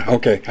Canada.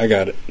 Okay, I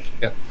got it.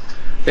 Yeah.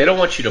 They don't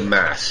want you to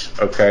mass,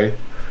 okay?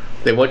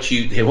 They want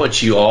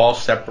you all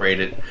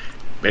separated.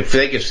 If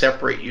they can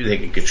separate you, they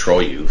can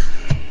control you.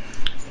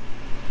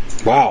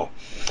 Wow.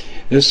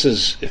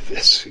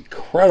 It's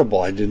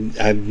incredible.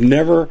 I've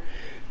never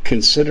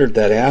considered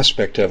that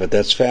aspect of it.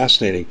 That's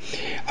fascinating.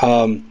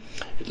 I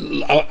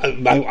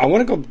want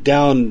to go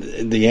down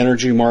the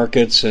energy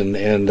markets and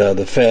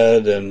the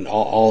Fed and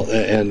all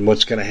and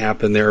what's going to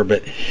happen there,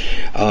 but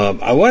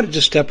I want to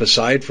just step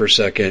aside for a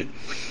second.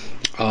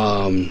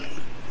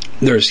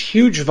 There's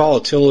huge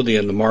volatility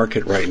in the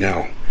market right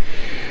now.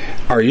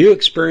 Are you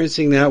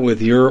experiencing that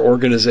with your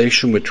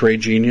organization, with Trade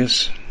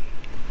Genius?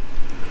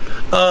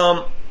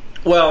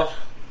 Well,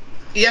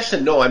 yes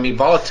and no. I mean,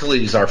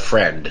 volatility is our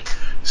friend.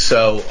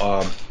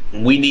 So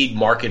we need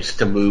markets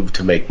to move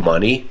to make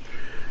money.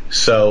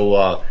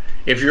 So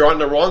if you're on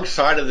the wrong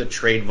side of the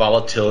trade,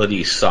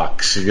 volatility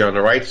sucks. If you're on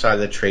the right side of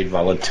the trade,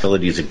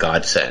 volatility is a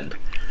godsend.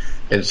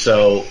 And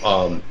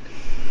so,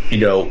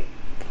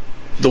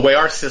 the way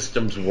our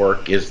systems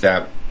work is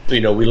that,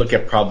 we look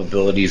at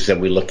probabilities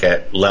and we look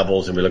at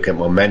levels and we look at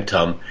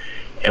momentum,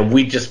 and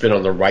we've just been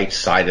on the right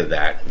side of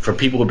that. For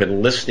people who've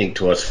been listening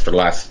to us for the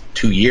last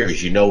 2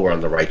 years, we're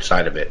on the right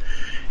side of it.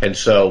 And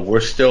so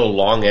we're still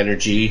long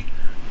energy,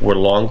 we're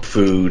long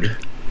food,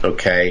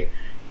 okay?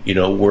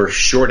 We're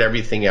short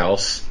everything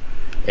else,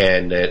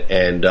 and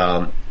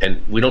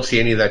we don't see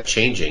any of that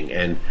changing.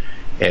 And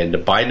the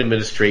Biden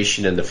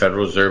administration and the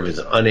Federal Reserve is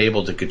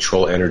unable to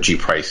control energy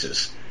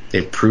prices.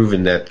 They've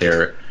proven that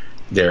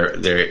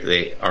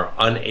they are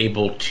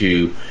unable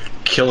to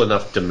kill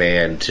enough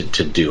demand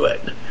to do it.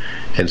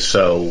 And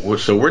so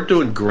we're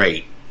doing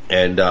great,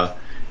 and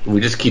we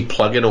just keep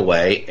plugging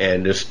away.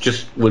 And it's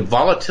just with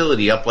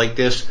volatility up like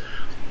this,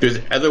 there's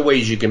other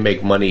ways you can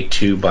make money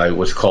too by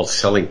what's called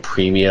selling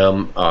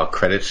premium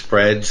credit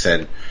spreads,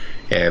 and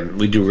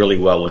we do really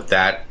well with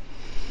that.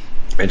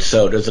 And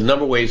so there's a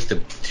number of ways to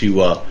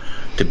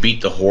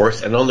beat the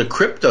horse. And on the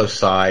crypto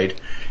side,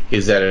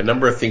 is that a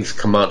number of things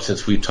come out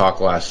since we talked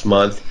last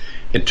month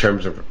in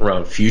terms of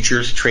around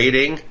futures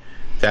trading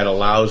that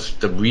allows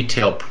the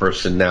retail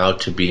person now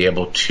to be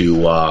able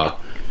to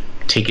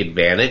take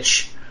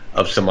advantage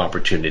of some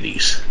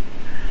opportunities.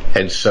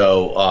 And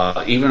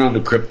so even on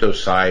the crypto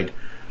side,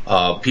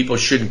 people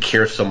shouldn't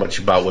care so much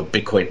about what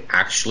Bitcoin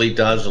actually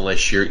does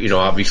unless you're,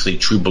 obviously a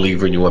true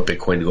believer and you want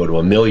Bitcoin to go to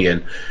 1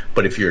 million.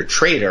 But if you're a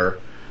trader,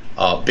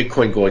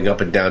 Bitcoin going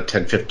up and down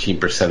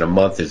 10-15% a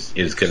month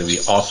is going to be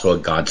also a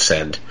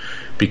godsend,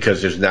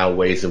 because there's now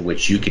ways in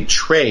which you can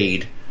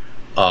trade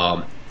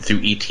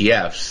through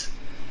ETFs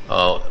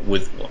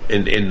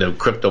in the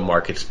crypto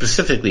market,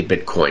 specifically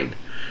Bitcoin.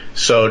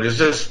 So there's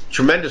this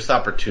tremendous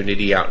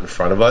opportunity out in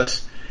front of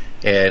us,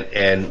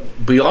 and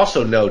we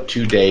also know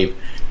too, Dave,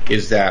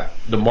 is that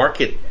the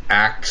market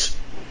acts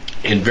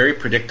in very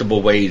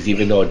predictable ways,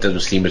 even though it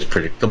doesn't seem as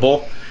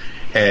predictable.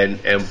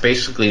 And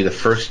basically the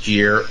first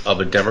year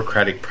of a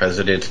Democratic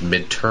president's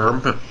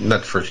midterm,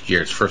 not first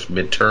year, it's first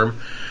midterm,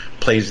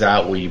 plays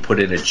out where you put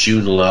in a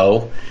June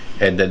low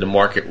and then the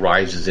market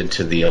rises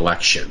into the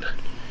election,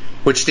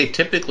 which they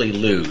typically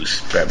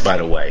lose, by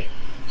the way.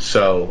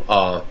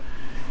 So,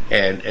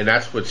 and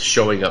that's what's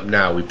showing up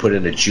now. We put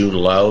in a June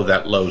low,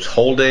 that low's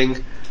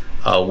holding.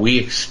 We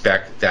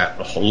expect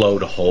that low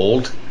to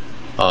hold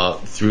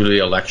through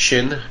the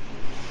election,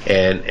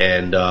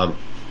 and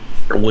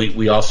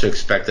we also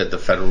expect that the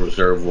Federal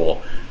Reserve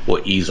will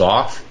ease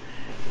off.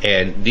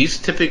 And these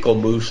typical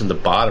moves from the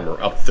bottom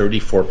are up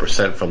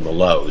 34% from the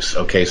lows.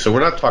 Okay, so we're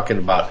not talking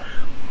about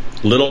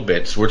little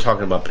bits. We're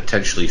talking about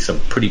potentially some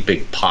pretty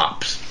big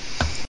pops.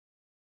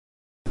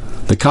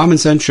 The Common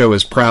Sense Show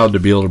is proud to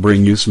be able to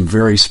bring you some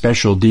very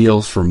special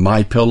deals from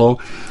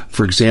MyPillow.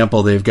 For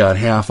example, they've got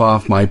half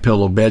off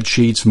MyPillow bed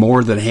sheets,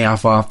 more than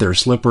half off their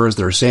slippers,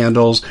 their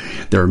sandals,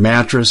 their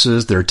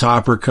mattresses, their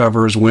topper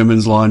covers,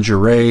 women's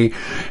lingerie.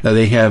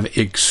 They have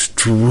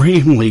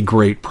extremely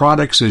great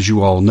products, as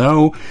you all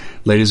know.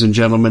 Ladies and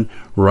gentlemen,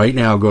 right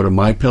now go to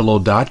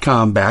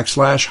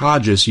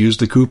mypillow.com/Hodges. Use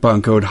the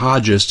coupon code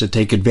Hodges to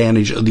take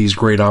advantage of these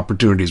great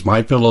opportunities.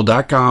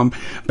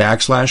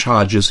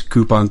 mypillow.com/Hodges,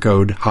 coupon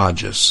code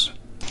Hodges.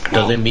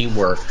 Doesn't mean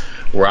we're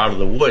out of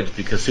the woods,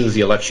 because as soon as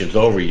the election's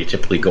over, you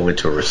typically go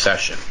into a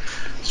recession.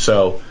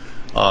 So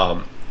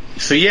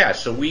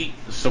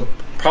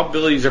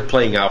probabilities are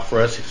playing out for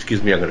us.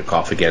 Excuse me, I'm going to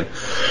cough again.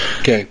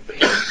 Okay.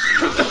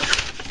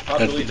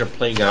 Probabilities are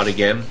playing out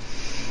again.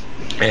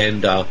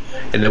 And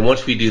then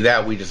once we do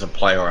that, we just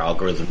apply our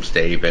algorithms,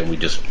 Dave, and we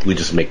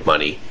just make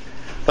money.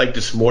 Like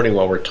this morning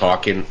while we're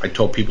talking, I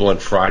told people on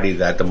Friday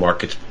that the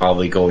market's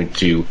probably going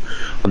to,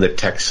 on the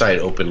tech side,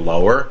 open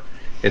lower.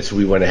 And so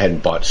we went ahead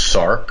and bought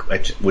SARK,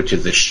 which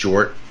is the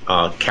short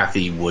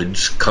Kathy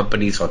Woods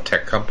companies on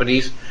tech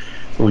companies.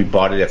 We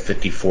bought it at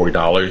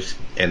 $54,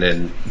 and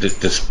then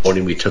this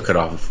morning we took it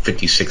off of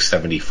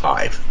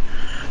 $56.75.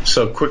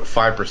 So quick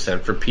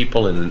 5% for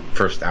people in the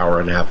first hour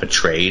and a half of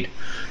trade.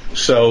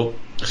 So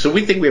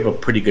we think we have a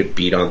pretty good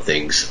beat on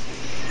things.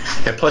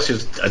 And plus,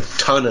 there's a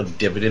ton of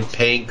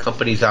dividend-paying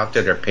companies out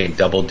there that are paying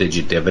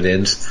double-digit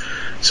dividends.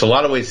 So a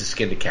lot of ways to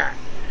skin the cat.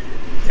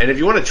 And if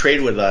you want to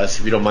trade with us,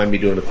 if you don't mind me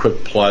doing a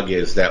quick plug,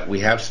 is that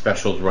we have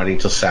specials running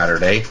till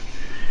Saturday.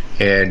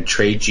 And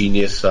Trade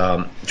Genius,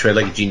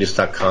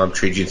 TradeLikeAGenius.com,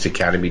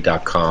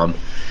 TradeGeniusAcademy.com,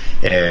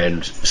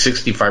 and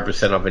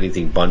 65% off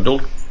anything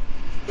bundled.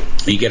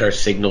 You get our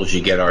signals,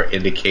 you get our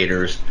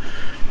indicators,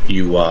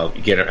 you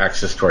get our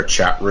access to our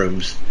chat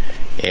rooms,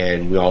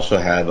 and we also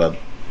have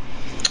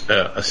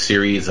a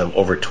series of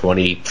over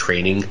 20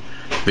 training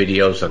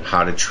videos on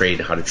how to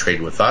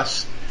trade with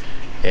us.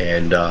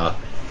 And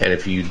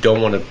if you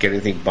don't want to get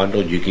anything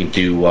bundled, you can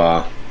do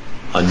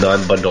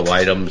non-bundle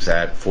items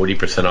at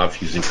 40%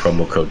 off using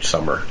promo code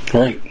SUMMER.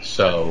 Right.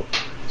 So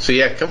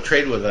yeah, come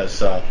trade with us.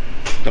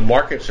 The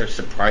markets are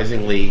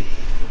surprisingly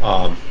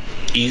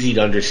easy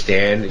to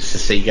understand. It's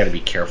just that you got to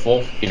be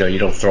careful. You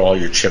don't throw all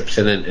your chips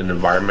in an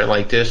environment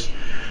like this.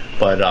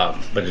 But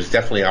there's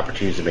definitely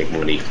opportunities to make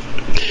money.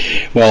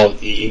 Well,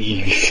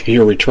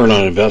 your return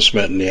on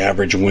investment and the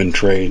average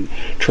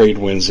trade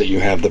wins that you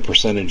have, the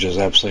percentage is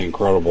absolutely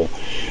incredible.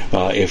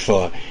 If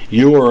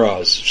you were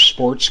a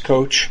sports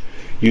coach,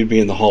 you'd be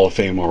in the Hall of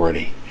Fame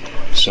already.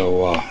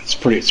 So it's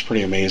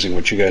pretty amazing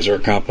what you guys are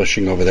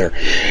accomplishing over there.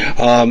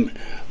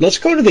 Let's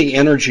go to the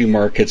energy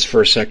markets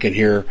for a second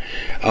here.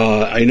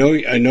 I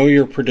know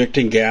you're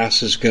predicting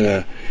gas is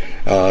going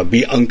to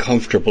be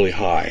uncomfortably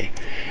high.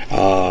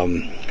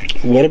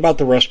 What about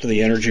the rest of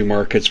the energy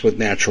markets with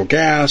natural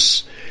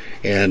gas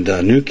and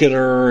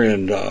nuclear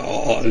and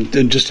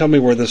just tell me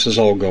where this is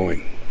all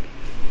going.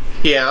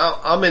 Yeah,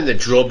 I'm in the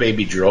drill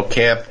baby drill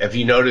camp. Have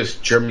you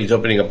noticed Germany's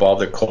opening up all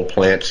their coal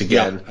plants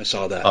again? Yeah, I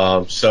saw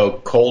that. So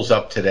coal's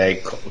up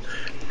today.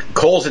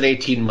 Coal's an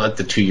 18-month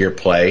to 2-year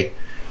play,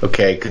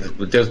 okay,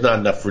 because there's not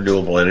enough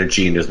renewable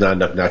energy and there's not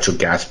enough natural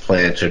gas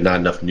plants or not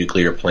enough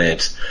nuclear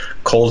plants.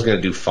 Coal's going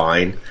to do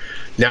fine.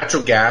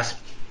 Natural gas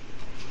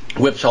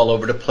whips all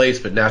over the place,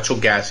 but natural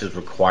gas is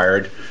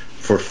required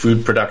for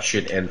food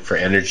production and for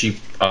energy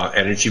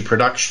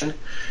production.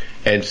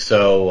 And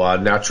so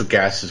natural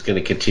gas is going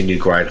to continue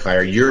to grind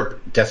higher.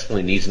 Europe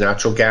desperately needs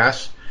natural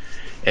gas.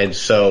 And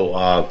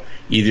so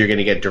either you're going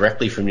to get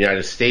directly from the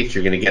United States,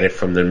 you're going to get it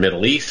from the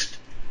Middle East.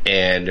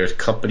 And there's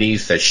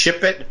companies that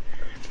ship it,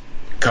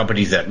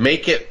 companies that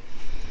make it,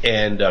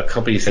 and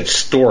companies that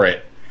store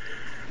it.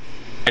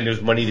 And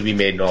there's money to be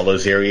made in all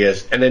those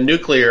areas. And then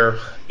nuclear,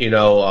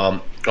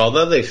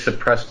 although they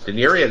suppressed an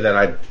area that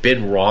I've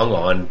been wrong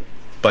on,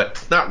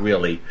 but not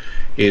really,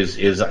 is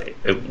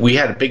we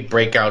had big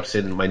breakouts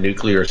in my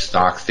nuclear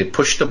stocks. They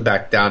pushed them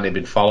back down. They've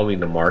been following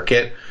the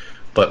market.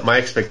 But my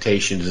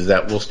expectations is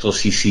that we'll still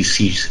see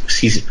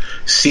CCJ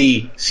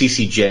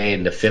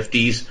in the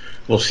 50s.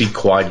 We'll see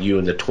Quad U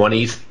in the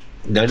 20s.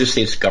 The United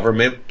States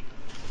government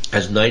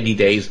has 90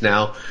 days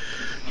now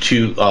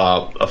to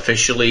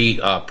officially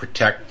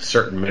protect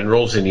certain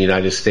minerals in the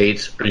United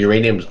States.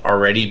 Uranium's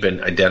already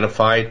been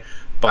identified.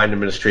 Biden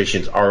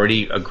administration's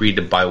already agreed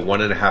to buy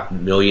 1.5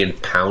 million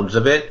pounds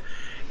of it.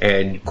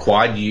 And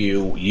Quad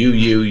U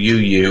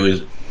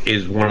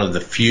is one of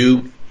the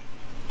few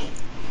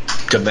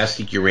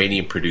domestic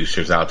uranium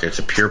producers out there. It's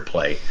a pure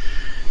play.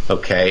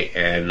 Okay,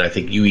 and I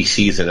think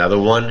UEC is another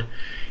one.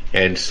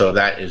 And so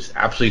that is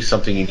absolutely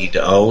something you need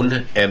to own.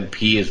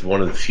 MP is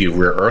one of the few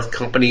rare earth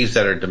companies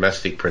that are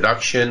domestic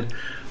production.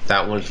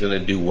 That one's going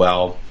to do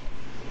well.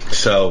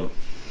 So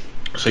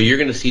you're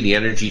going to see the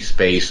energy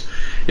space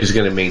is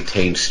going to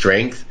maintain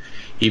strength,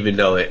 even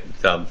though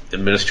the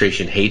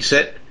administration hates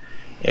it.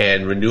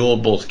 And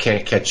renewables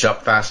can't catch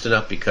up fast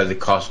enough because it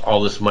costs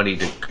all this money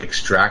to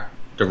extract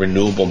the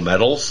renewable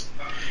metals.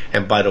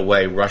 And by the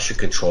way, Russia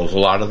controls a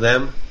lot of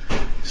them.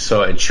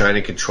 And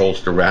China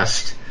controls the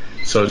rest.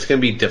 So it's going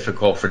to be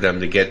difficult for them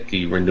to get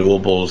the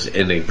renewables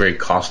in a very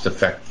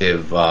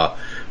cost-effective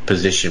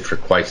position for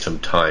quite some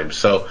time.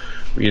 So,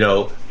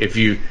 if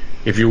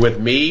you're with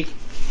me,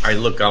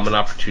 I'm an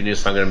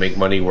opportunist. I'm going to make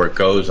money where it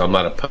goes. I'm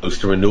not opposed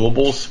to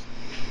renewables.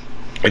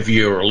 If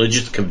you have a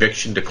religious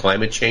conviction to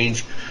climate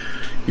change,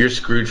 you're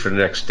screwed for the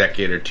next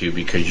decade or two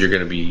because you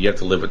have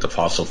to live with the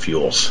fossil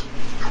fuels.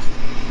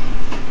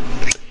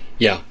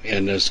 Yeah,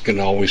 and there's going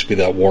to always be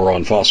that war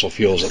on fossil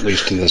fuels, at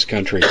least in this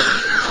country.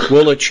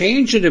 Will a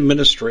change in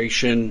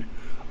administration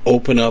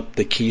open up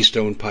the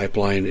Keystone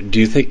Pipeline? Do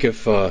you think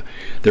if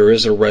there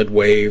is a red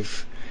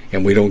wave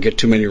and we don't get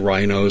too many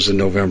rhinos in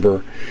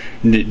November,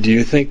 do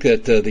you think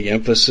that the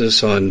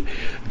emphasis on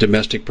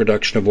domestic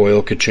production of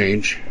oil could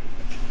change?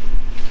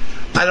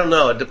 I don't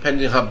know,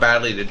 depending on how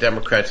badly the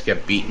Democrats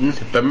get beaten.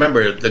 But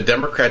remember, the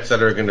Democrats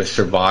that are going to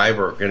survive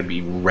are going to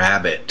be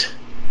rabid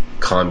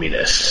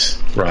communists,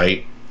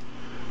 right?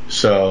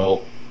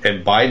 So,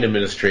 and Biden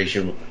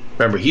administration,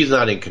 remember, he's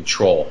not in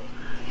control.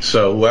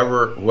 So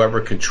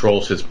whoever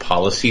controls his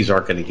policies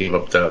aren't going to give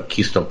up the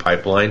Keystone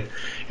Pipeline.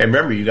 And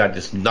remember, you got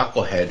this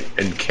knucklehead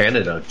in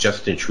Canada,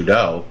 Justin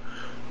Trudeau,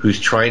 who's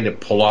trying to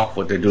pull off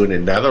what they're doing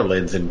in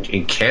Netherlands and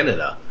in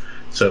Canada.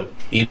 So,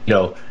 he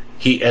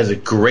has a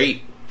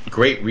great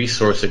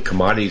resource of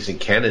commodities in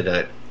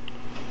Canada,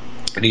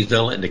 and he's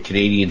not letting the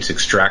Canadians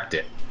extract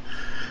it.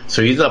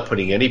 So he's not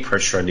putting any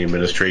pressure on the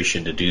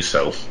administration to do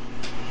so.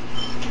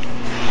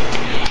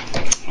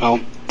 Well,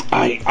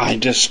 I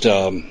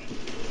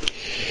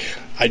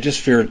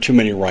just fear too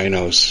many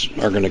rhinos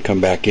are going to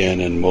come back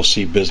in, and we'll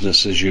see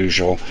business as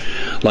usual,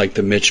 like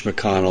the Mitch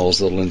McConnells,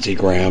 the Lindsey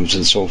Grahams,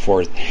 and so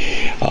forth.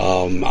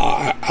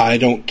 I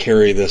don't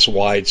carry this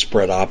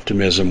widespread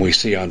optimism we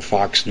see on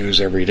Fox News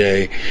every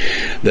day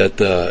that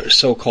the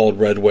so-called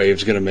red wave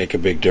is going to make a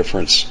big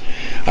difference.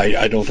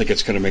 I don't think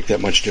it's going to make that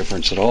much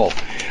difference at all.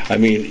 I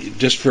mean,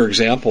 just for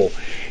example,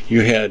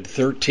 you had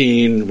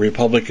 13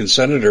 Republican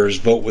senators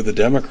vote with the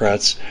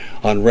Democrats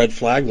on red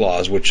flag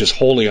laws, which is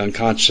wholly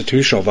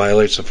unconstitutional,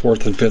 violates the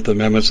Fourth and Fifth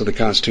Amendments of the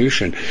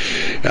Constitution.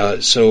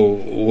 So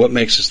what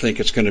makes us think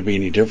it's going to be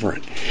any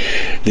different?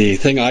 The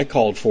thing I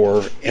called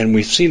for, and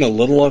we've seen a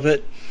little of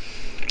it,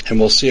 and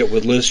we'll see it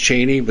with Liz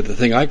Cheney, but the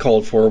thing I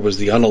called for was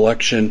the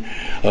unelection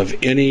of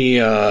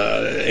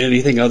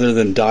anything other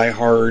than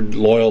diehard,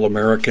 loyal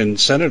American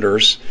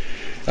senators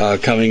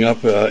coming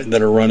up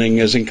that are running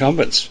as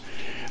incumbents.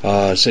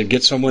 Said,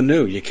 get someone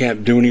new. You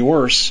can't do any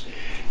worse.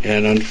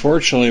 And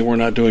unfortunately, we're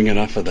not doing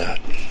enough of that.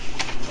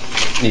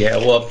 Yeah,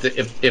 well,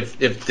 if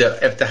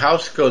the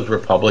House goes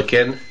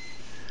Republican,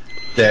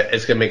 that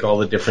it's going to make all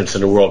the difference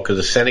in the world, because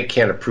the Senate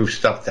can't approve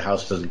stuff the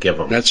House doesn't give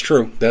them. That's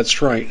true.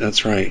 That's right. And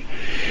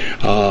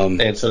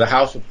so the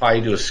House will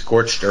probably do a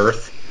scorched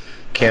earth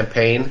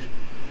campaign.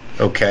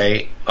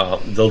 Okay,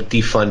 they'll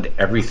defund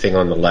everything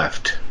on the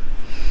left,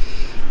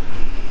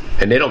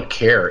 and they don't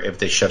care if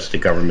they shuts the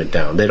government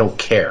down. They don't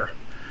care.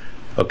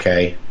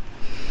 Okay,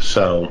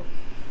 so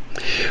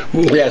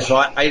yeah, so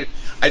I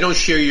don't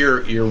share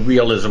your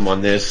realism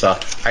on this. I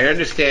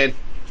understand.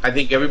 I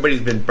think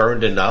everybody's been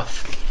burned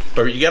enough,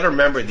 but you got to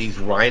remember these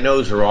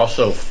rhinos are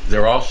also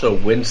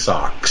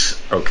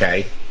windsocks.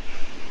 Okay,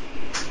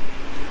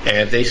 and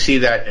if they see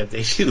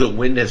the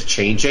wind is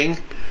changing,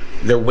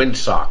 they're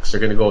windsocks. They're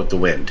going to go with the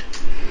wind.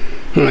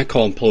 I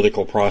call them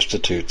political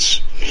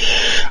prostitutes.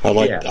 I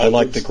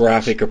like the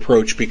graphic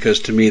approach,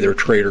 because to me they're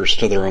traitors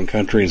to their own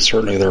country and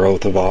certainly their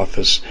oath of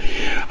office.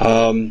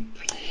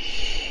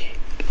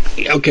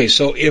 Okay,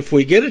 so if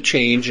we get a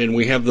change and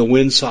we have the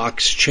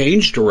windsocks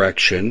change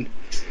direction,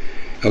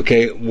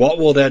 okay, what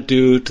will that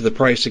do to the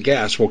price of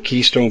gas? Will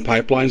Keystone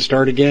Pipeline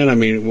start again? I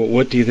mean,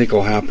 what do you think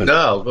will happen?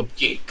 No,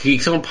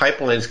 Keystone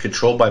Pipeline is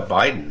controlled by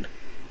Biden.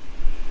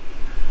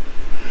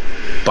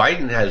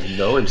 Biden has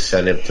no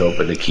incentive to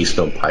open the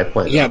Keystone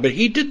Pipeline. Yeah, but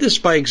he did this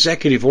by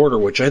executive order,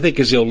 which I think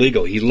is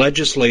illegal. He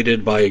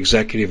legislated by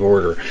executive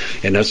order,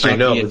 and that's not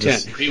the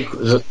intent.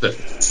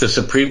 The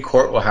Supreme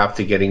Court will have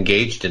to get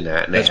engaged in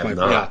that, and they have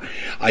not. Yeah.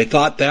 I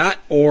thought that,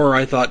 or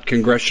I thought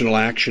congressional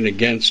action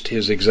against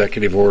his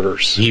executive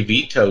orders. He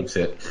vetoed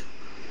it.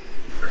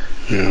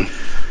 Yeah.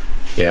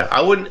 Yeah,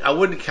 I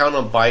wouldn't count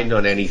on Biden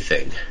on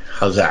anything.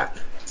 How's that?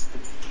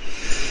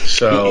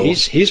 So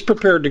he's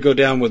prepared to go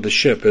down with the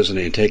ship, isn't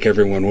he, and take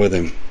everyone with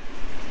him.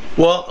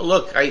 Well,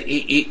 look,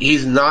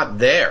 he's not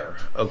there.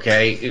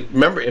 Okay,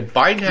 remember if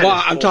Biden had.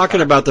 Well, I'm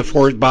talking about the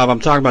force, Bob. I'm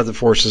talking about the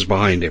forces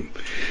behind him.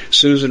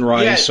 Susan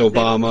Rice,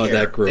 Obama,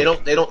 that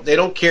group. They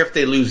don't care if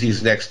they lose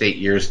these next 8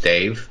 years,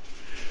 Dave.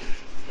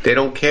 They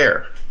don't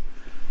care.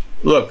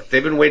 Look,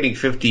 they've been waiting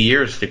 50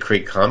 years to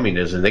create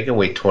communism. They can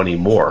wait 20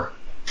 more.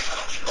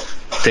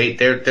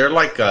 They're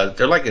like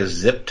a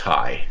zip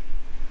tie.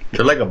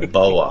 They're like a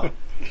boa.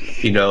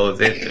 You know,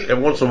 every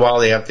once in a while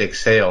they have to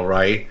exhale,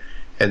 right?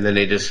 And then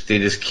they just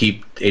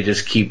keep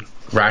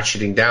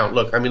ratcheting down.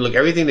 Look,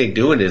 everything they're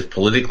doing is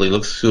politically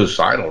looks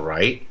suicidal,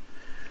 right?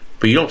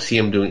 But you don't see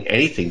them doing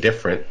anything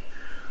different.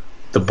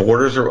 The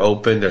borders are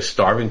open. They're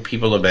starving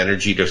people of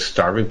energy. They're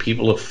starving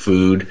people of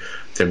food.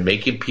 They're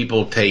making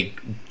people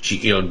take,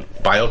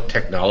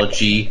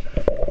 biotechnology,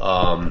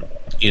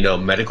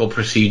 medical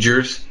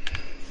procedures.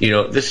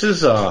 This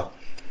is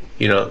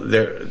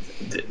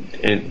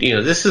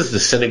this is the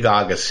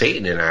synagogue of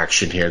Satan in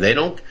action here. They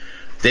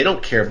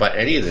don't care about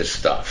any of this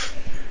stuff.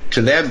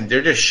 To them,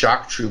 they're just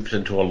shock troops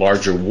into a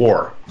larger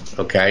war.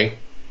 Okay,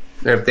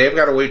 and if they've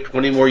got to wait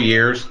 20 more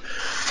years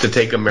to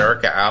take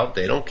America out,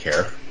 they don't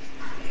care.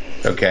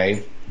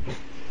 Okay,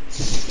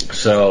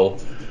 so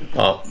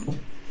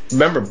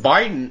remember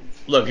Biden.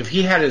 Look, if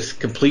he had his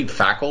complete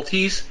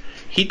faculties,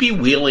 he'd be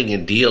wheeling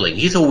and dealing.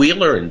 He's a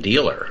wheeler and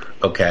dealer.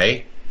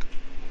 Okay.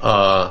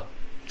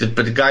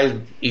 But the guy,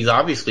 he's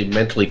obviously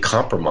mentally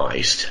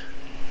compromised.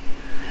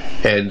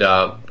 And,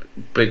 but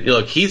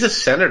look, he's a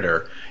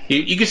senator.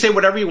 You can say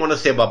whatever you want to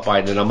say about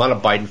Biden, and I'm not a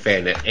Biden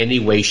fan in any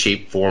way,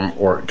 shape, form,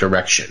 or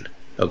direction.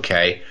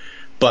 Okay?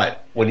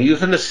 But when he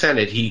was in the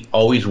Senate, he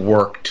always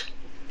worked.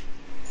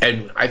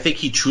 And I think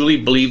he truly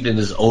believed in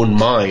his own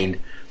mind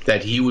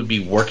that he would be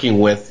working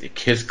with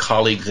his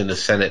colleagues in the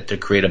Senate to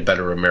create a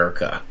better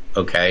America.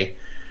 Okay?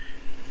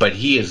 But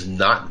he is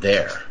not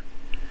there.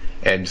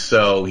 And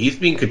so he's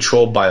being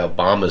controlled by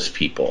Obama's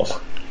people.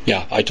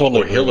 Yeah, I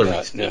totally agree with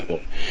that. Yeah.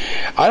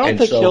 I don't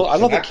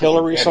think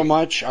Hillary so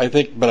much.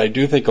 But I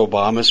do think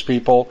Obama's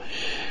people,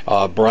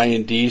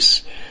 Brian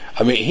Deese.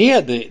 I mean, he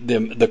had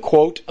the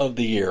quote of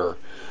the year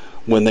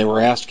when they were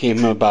asking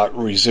him about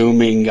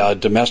resuming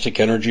domestic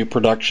energy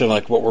production,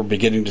 like what we're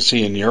beginning to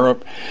see in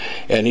Europe,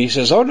 and he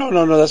says, "Oh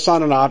no, that's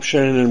not an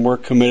option, and we're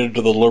committed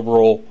to the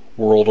liberal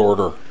world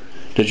order."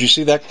 Did you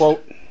see that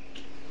quote?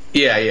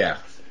 Yeah.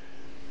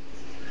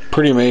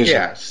 Pretty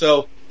amazing.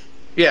 So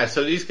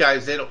these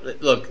guys, they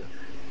don't look.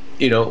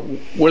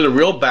 Where the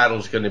real battle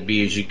is going to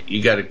be is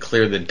you got to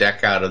clear the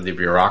deck out of the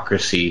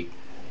bureaucracy,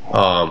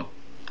 and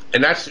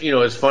that's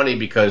it's funny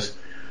because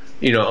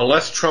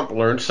unless Trump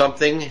learns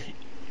something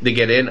to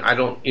get in,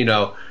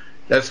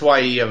 that's why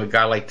you have a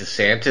guy like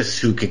DeSantis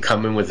who can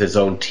come in with his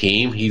own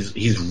team.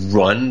 He's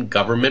run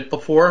government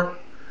before,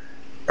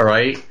 all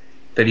right.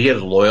 That he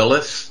has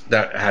loyalists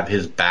that have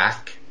his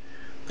back,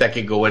 that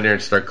could go in there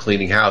and start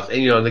cleaning house.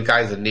 And the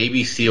guy's a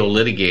Navy SEAL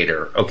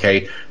litigator,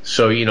 okay?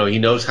 So he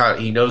knows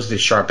the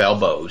sharp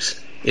elbows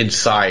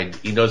inside.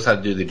 He knows how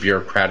to do the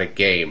bureaucratic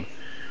game.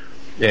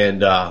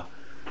 And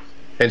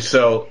he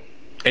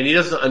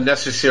doesn't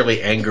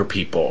unnecessarily anger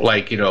people.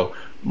 Like,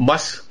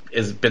 Musk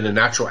has been a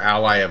natural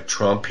ally of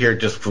Trump here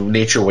just from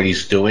nature of what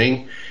he's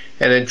doing.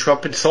 And then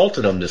Trump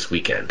insulted him this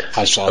weekend.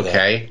 I saw that.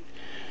 Okay?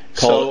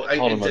 Called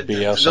him a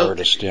BS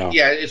artist, yeah.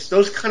 Yeah, it's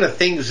those kind of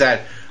things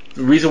that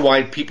the reason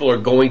why people are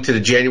going to the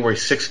January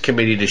 6th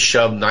committee to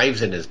shove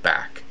knives in his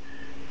back,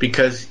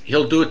 because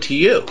he'll do it to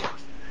you.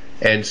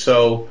 And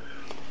so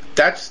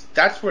that's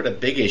where the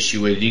big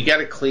issue is. You got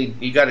to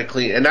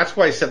clean, and that's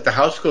why I said if the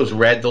House goes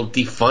red, they'll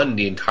defund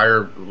the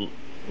entire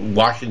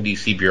Washington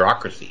D.C.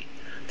 bureaucracy.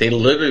 They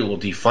literally will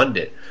defund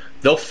it.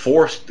 They'll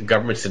force the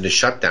governments into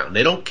shutdown.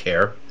 They don't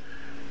care,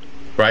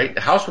 right?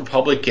 The House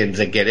Republicans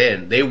that get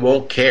in, they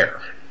won't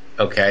care,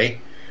 okay,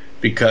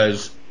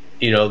 because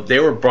they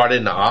were brought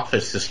into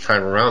office this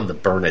time around to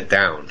burn it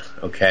down,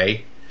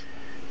 okay?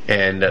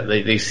 And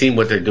they seen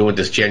what they're doing with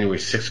this January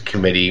 6th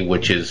committee,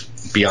 which is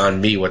beyond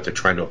me what they're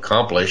trying to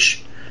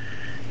accomplish.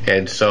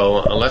 And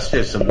so unless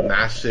there's some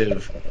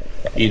massive,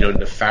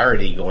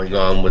 nefarity going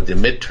on with the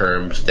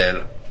midterms,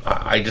 then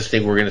I just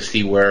think we're going to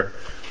see where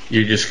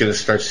you're just going to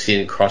start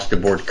seeing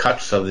across-the-board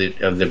cuts of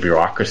the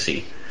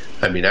bureaucracy.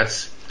 I mean,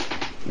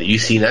 you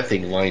see that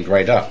thing lined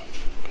right up.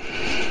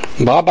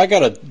 Bob, I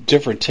got a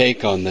different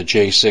take on the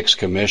J6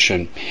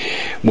 Commission.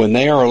 When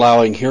they are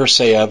allowing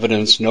hearsay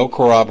evidence, no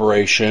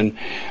corroboration,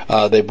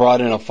 they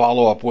brought in a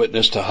follow-up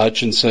witness to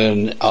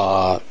Hutchinson in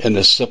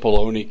the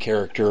Cipollone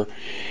character,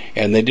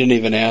 and they didn't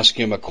even ask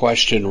him a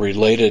question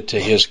related to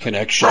his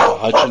connection to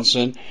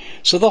Hutchinson.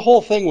 So the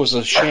whole thing was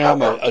a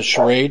sham, a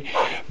charade.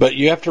 But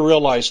you have to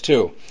realize,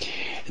 too,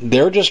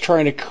 they're just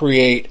trying to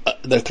create,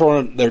 they're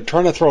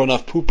trying to throw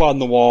enough poop on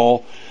the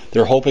wall.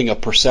 They're hoping a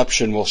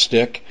perception will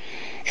stick.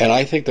 And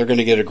I think they're going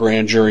to get a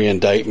grand jury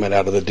indictment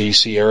out of the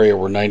D.C. area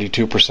where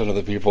 92% of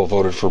the people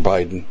voted for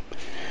Biden.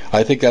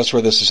 I think that's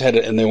where this is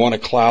headed, and they want to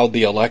cloud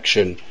the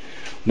election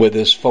with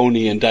this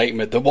phony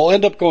indictment that will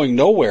end up going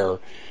nowhere,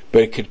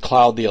 but it could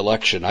cloud the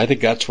election. I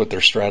think that's what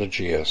their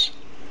strategy is.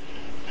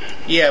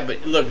 Yeah,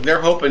 but look,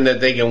 they're hoping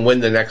that they can win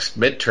the next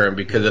midterm,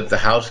 because if the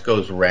House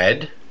goes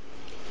red,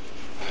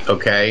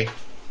 okay,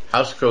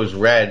 House goes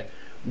red,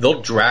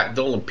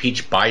 they'll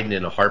impeach Biden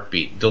in a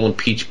heartbeat. They'll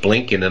impeach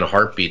Blinken in a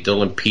heartbeat.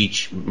 They'll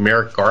impeach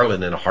Merrick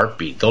Garland in a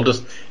heartbeat.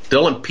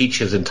 They'll impeach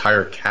his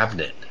entire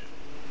cabinet.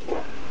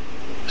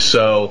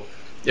 So,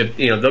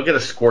 they'll get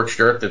a scorched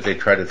earth if they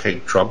try to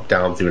take Trump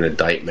down through an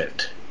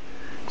indictment.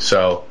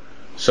 So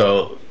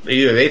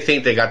either they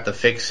think they got the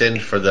fix in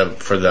for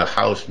the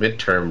House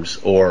midterms,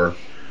 or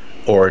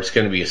it's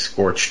going to be a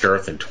scorched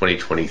earth in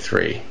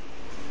 2023.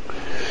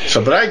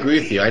 So, but I agree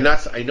with you. I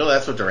know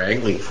that's what they're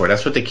angling for.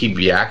 That's what they keep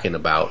yakking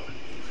about.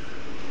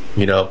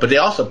 But they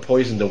also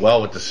poisoned the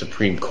well with the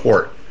Supreme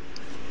Court.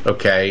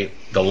 Okay,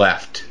 the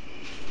left.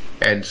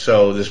 And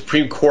so the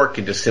Supreme Court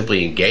can just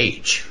simply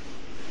engage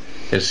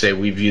and say,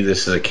 we view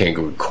this as a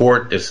kangaroo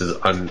court. This is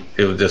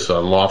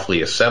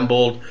unlawfully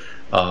assembled.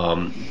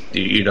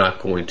 You're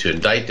not going to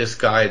indict this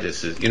guy.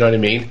 This is, you know what I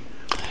mean?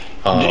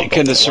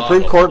 Can the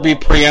Supreme Court be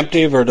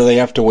preemptive, or do they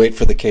have to wait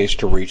for the case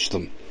to reach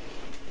them?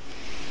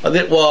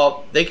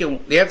 Well, they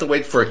have to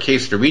wait for a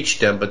case to reach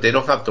them, but they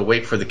don't have to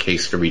wait for the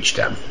case to reach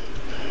them.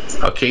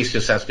 A case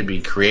just has to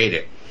be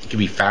created. It can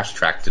be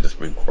fast-tracked to the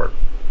Supreme Court.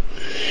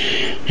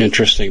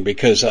 Interesting,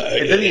 because it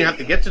doesn't even have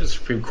to get to the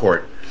Supreme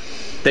Court.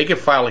 They can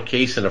file a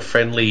case in a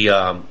friendly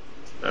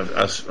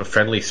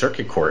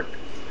circuit court,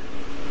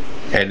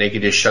 and they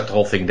can just shut the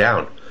whole thing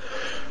down.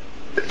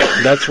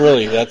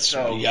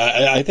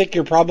 I think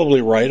you're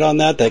probably right on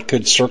that. That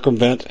could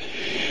circumvent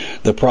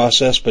the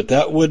process, but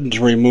that wouldn't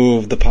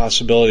remove the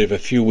possibility of a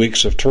few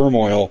weeks of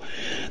turmoil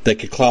that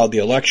could cloud the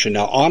election.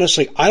 Now,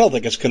 honestly, I don't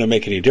think it's going to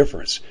make any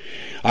difference.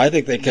 I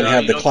think they can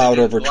have the cloud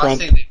over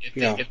Trump.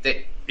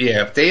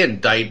 If they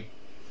indict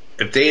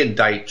if they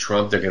indict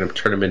Trump, they're going to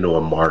turn him into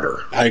a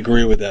martyr. I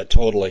agree with that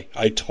totally.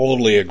 I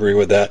totally agree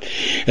with that.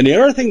 And the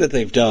other thing that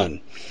they've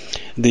done,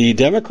 the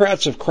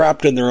Democrats have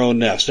crapped in their own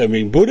nest. I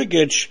mean,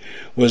 Buttigieg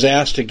was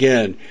asked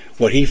again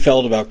what he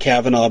felt about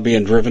Kavanaugh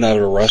being driven out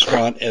of a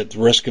restaurant at the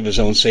risk of his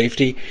own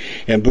safety.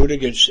 And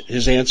Buttigieg,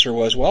 his answer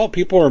was, well,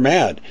 people are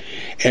mad.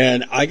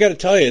 And I got to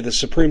tell you, the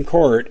Supreme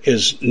Court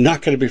is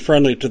not going to be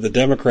friendly to the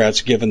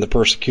Democrats given the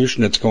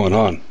persecution that's going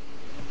on.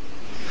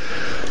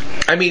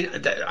 I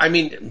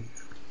mean,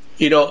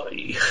 you know,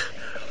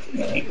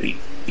 if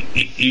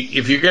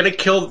you're going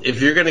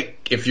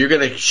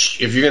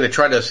to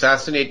try to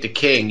assassinate the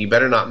king, you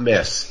better not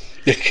miss.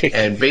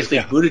 And basically,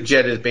 yeah.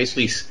 Buttigieg is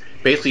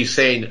basically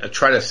saying,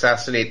 try to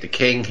assassinate the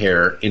king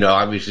here. You know,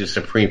 obviously,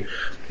 Supreme.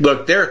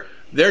 Look, they're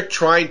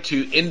trying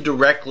to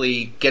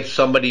indirectly get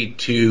somebody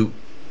to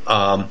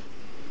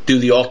do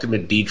the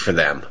ultimate deed for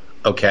them.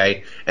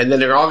 Okay, and then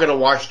they're all going to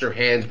wash their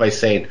hands by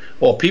saying,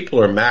 "Well,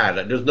 people are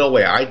mad. There's no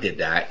way I did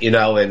that," you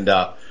know. And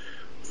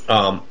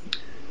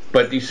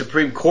but the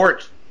Supreme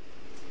Court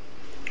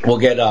will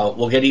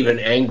get even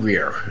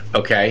angrier.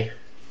 Okay,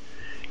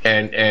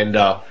 and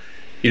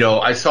you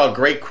know, I saw a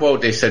great quote.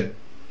 They said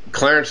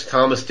Clarence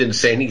Thomas didn't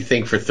say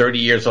anything for 30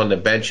 years on the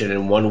bench, and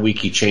in 1 week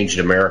he changed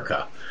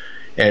America.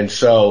 And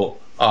so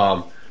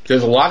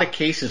there's a lot of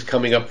cases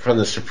coming up from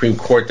the Supreme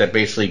Court that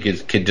basically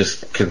can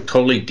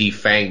totally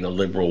defang the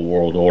liberal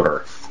world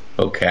order.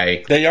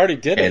 Okay, they already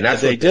did it. And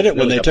they did it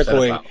when they took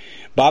away. About.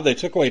 Bob, they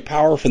took away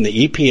power from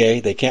the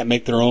EPA. They can't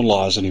make their own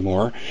laws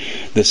anymore.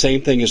 The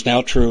same thing is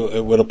now true.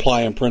 It would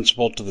apply in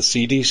principle to the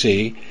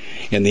CDC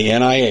and the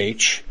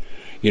NIH.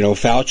 You know,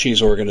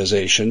 Fauci's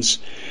organizations.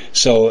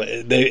 So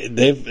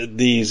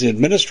these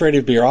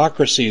administrative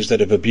bureaucracies that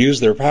have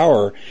abused their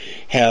power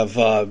have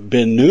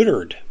been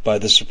neutered by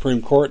the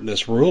Supreme Court in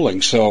this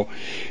ruling. So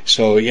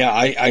yeah,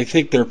 I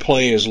think their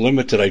play is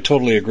limited. I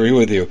totally agree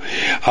with you.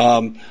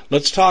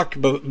 Let's talk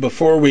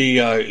before we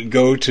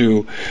go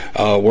to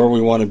where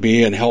we want to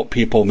be and help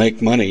people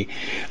make money.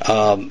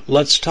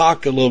 Let's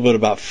talk a little bit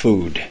about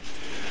food.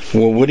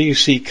 Well, what do you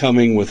see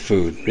coming with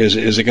food?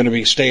 Is it going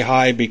to stay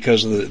high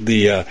because of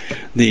the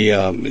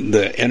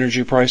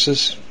energy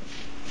prices?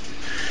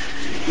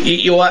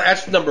 You know,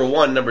 that's number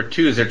one. Number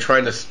two is they're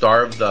trying to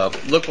starve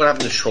look what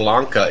happened to Sri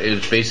Lanka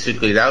is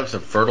basically that was a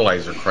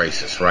fertilizer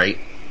crisis, right?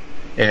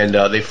 And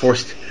they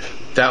forced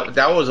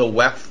that was a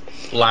wet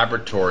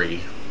laboratory,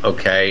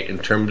 okay, in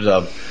terms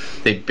of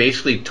they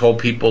basically told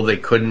people they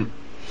couldn't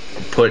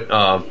put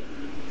the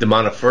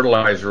amount of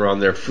fertilizer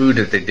on their food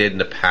that they did in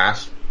the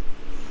past.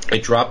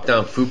 It dropped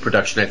down food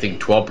production, I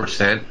think,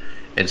 12%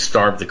 and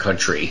starved the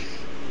country.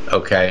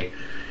 Okay,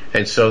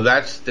 and so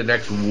that's the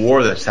next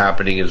war that's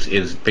happening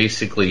is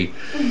basically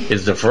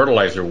the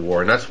fertilizer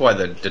war, and that's why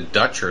the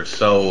Dutch are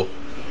so.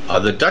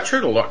 The Dutch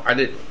are I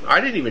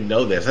didn't even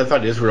know this. I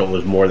thought Israel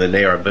was more than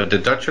they are, but the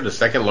Dutch are the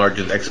second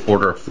largest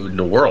exporter of food in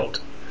the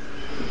world,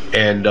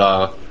 and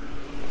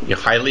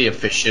highly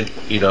efficient,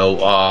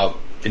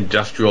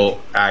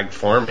 industrial ag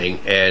farming,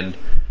 and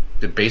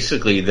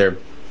basically their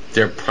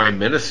prime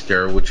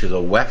minister, which is a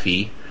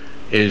Weffie,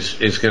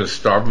 is going to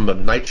starve them of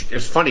nitrogen.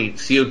 It's funny,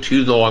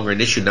 CO2 is no longer an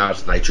issue now;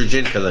 it's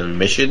nitrogen because of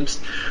emissions.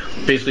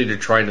 Basically, they're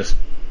trying to.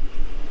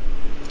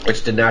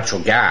 It's the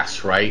natural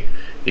gas, right?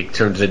 It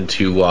turns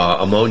into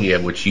ammonia,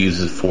 which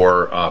uses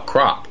for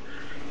crop.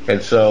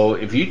 And so,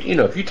 if you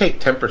take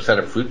 10%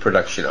 of food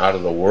production out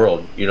of the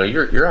world,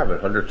 you're having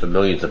hundreds of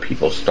millions of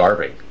people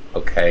starving.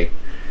 Okay,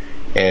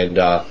 and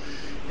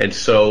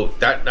so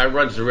that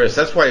runs the risk.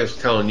 That's why I was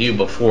telling you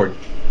before.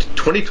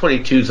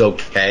 2022 is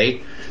okay.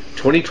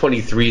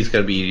 2023 is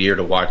going to be a year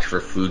to watch for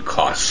food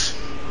costs.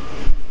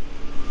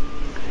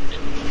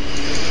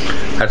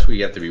 That's where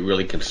you have to be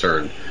really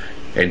concerned.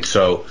 And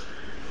so,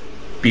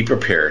 be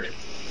prepared.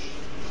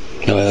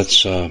 No,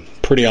 that's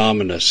pretty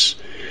ominous,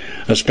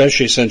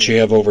 especially since you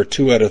have over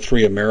 2 out of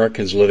 3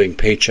 Americans living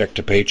paycheck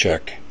to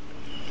paycheck.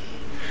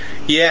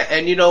 Yeah,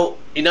 and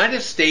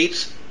United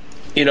States,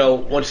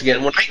 once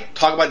again, when I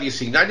talk about these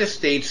things, United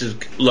States is,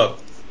 look,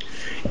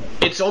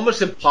 it's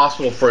almost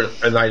impossible for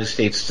the United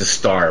States to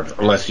starve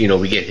unless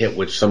we get hit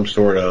with some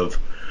sort of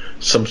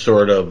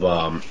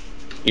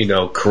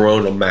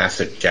coronal mass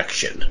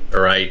ejection.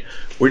 All right,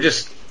 we're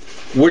just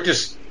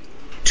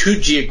too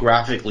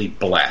geographically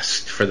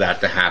blessed for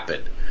that to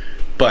happen.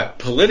 But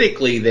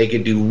politically, they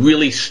can do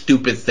really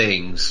stupid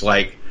things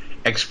like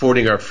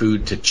exporting our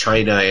food to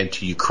China and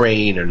to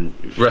Ukraine and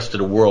the rest of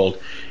the world,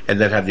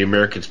 and then have the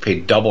Americans pay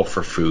double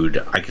for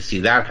food. I can see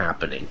that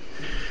happening.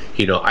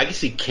 I can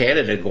see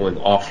Canada going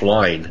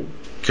offline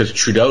because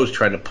Trudeau's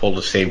trying to pull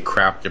the same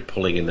crap they're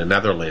pulling in the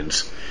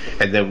Netherlands.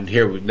 And then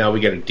now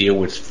we got to deal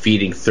with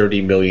feeding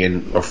 30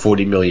 million or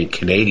 40 million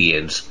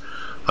Canadians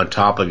on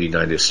top of the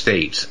United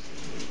States.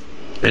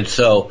 And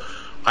so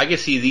I can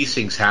see these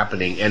things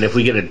happening. And if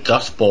we get a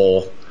dust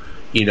bowl,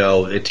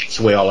 it takes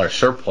away all our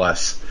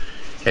surplus.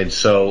 And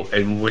so,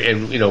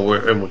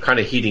 we're kind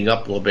of heating up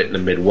a little bit in the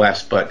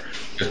Midwest, but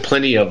there's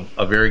plenty of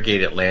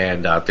irrigated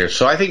land out there.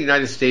 So I think the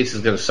United States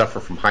is going to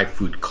suffer from high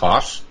food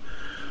costs.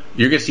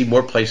 you're going to see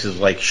more places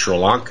like Sri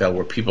Lanka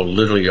where people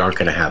literally aren't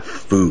going to have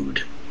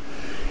food,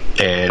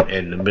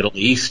 and the Middle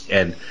East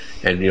and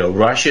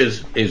Russia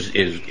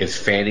is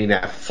fanning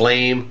that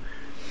flame.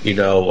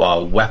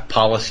 WEF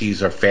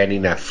policies are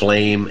fanning that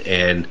flame,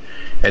 and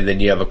then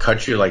you have a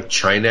country like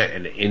China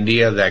and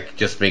India that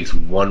just makes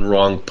one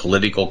wrong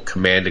political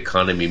command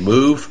economy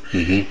move,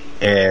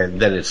 and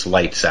then it's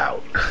lights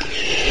out.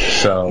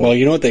 So, well,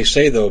 you know what they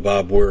say though,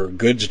 Bob, where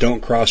goods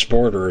don't cross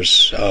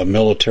borders,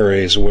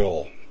 militaries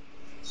will.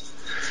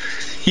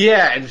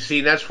 Yeah, and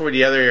see, that's where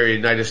the other area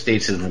of the United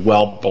States is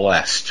well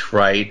blessed,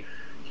 right?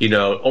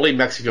 Only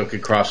Mexico can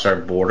cross our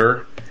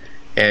border,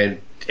 and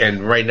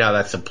right now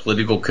that's a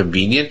political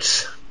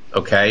convenience,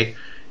 okay?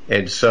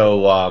 And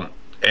so,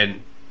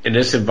 and in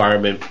this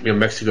environment,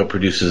 Mexico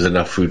produces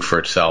enough food for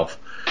itself.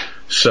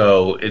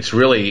 So it's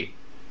really,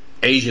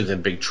 Asia's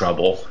in big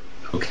trouble,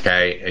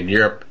 okay? And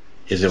Europe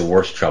is in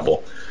worse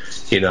trouble,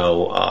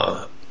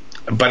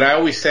 But I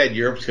always said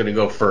Europe's going to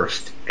go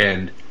first,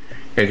 and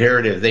here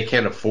it is. They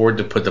can't afford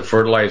to put the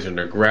fertilizer in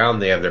their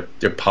ground. They have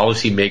their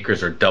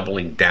policymakers are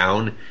doubling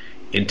down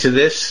into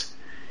this,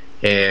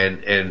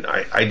 and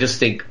I just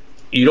think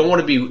you don't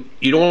want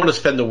to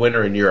spend the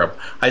winter in Europe.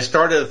 I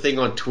started a thing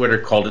on Twitter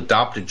called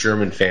 "Adopt a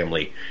German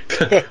Family."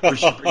 We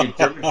should bring a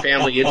German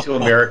family into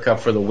America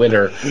for the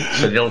winter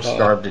so they don't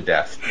starve to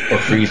death or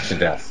freeze to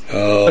death.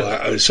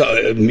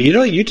 So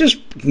you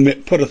just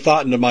put a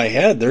thought into my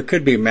head. There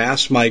could be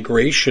mass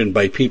migration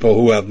by people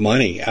who have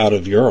money out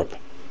of Europe.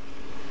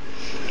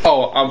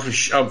 Oh,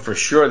 I'm for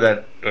sure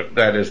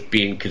that is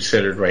being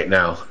considered right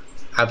now.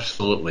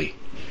 Absolutely.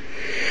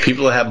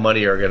 People that have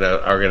money are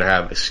gonna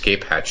have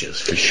escape hatches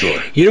for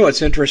sure.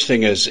 What's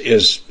interesting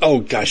is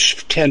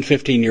 10,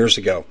 15 years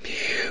ago,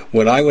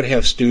 when I would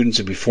have students,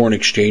 it'd be foreign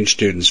exchange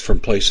students from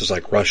places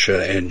like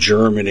Russia and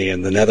Germany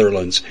and the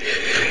Netherlands,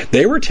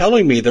 they were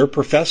telling me their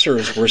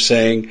professors were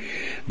saying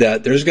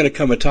that there's going to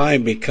come a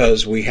time,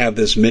 because we have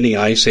this mini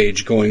ice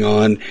age going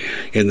on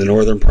in the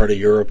northern part of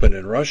Europe and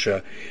in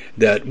Russia,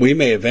 that we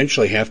may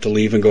eventually have to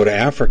leave and go to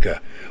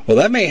Africa. Well,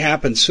 that may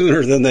happen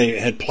sooner than they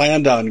had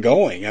planned on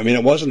going. I mean,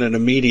 it wasn't an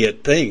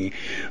immediate thing,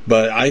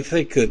 but I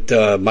think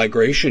that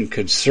migration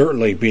could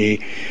certainly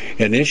be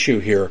an issue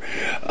here.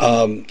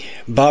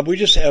 Bob, we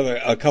just have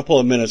a couple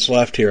of minutes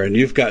left here, and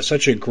you've got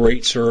such a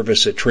great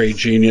service at Trade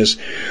Genius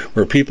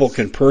where people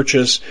can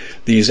purchase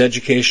these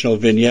educational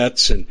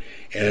vignettes and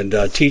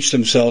teach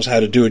themselves how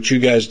to do what you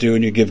guys do,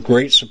 and you give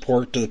great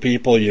support to the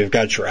people. You've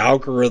got your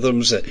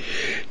algorithms that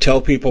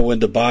tell people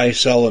when to buy,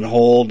 sell, and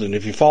hold, and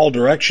if you follow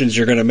directions,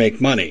 you're going to make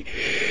money.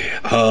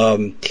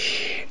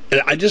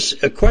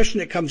 A question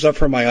that comes up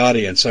from my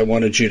audience I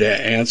wanted you to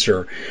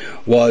answer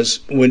was,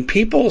 when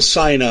people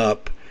sign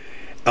up,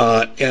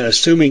 and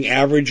assuming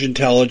average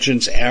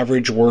intelligence,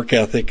 average work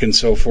ethic, and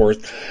so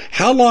forth,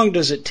 how long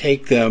does it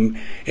take them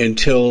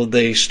until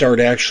they start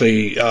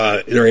actually,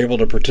 they're able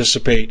to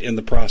participate in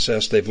the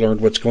process, they've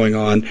learned what's going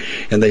on,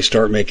 and they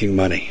start making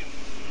money?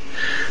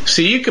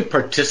 So you can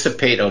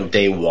participate on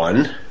day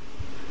one,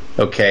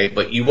 okay,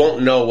 but you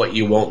won't know what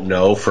you won't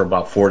know for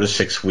about 4 to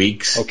 6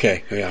 weeks.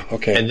 Okay, yeah,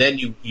 okay. And then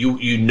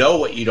you know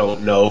what you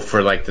don't know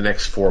for like the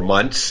next 4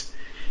 months.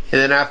 And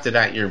then after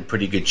that, you're in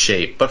pretty good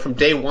shape. But from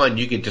day one,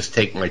 you can just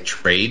take my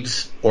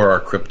trades or our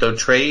crypto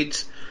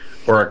trades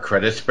or our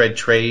credit spread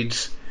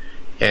trades,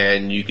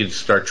 and you can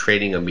start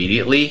trading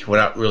immediately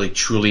without really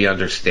truly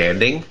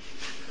understanding.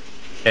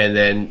 And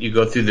then you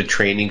go through the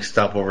training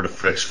stuff over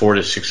the next 4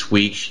 to 6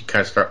 weeks. You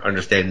kind of start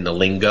understanding the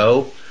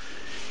lingo,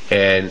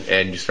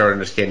 and you start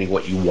understanding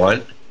what you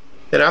want.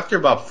 Then after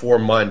about 4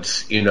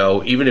 months,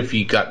 even if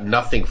you got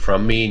nothing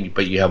from me,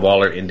 but you have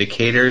all our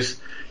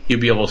indicators, you'll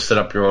be able to set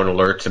up your own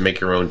alerts and make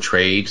your own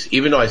trades,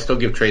 even though I still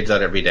give trades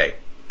out every day.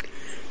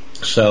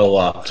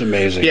 So it's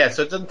amazing. Yeah,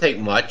 so it doesn't take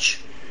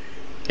much.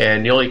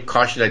 And the only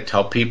caution I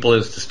tell people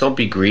is just don't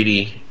be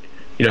greedy.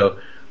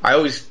 I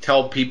always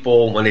tell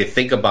people when they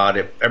think about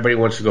it, everybody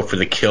wants to go for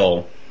the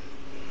kill.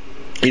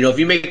 If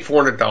you make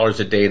 $400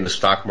 a day in the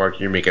stock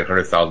market, you're making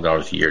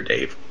 $100,000 a year,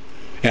 Dave.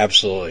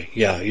 Absolutely.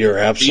 Yeah, you're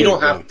absolutely. You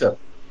don't have to.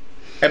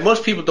 And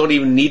most people don't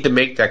even need to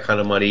make that kind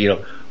of money. We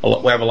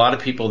have a lot of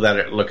people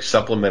that look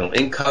supplemental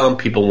income.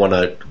 People want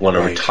to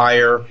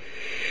retire.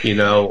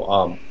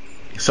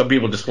 Some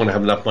people just want to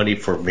have enough money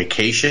for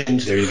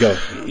vacations. There you go.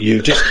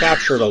 You just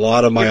captured a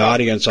lot of my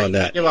audience on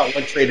that. Think about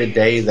one trade a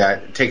day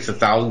that takes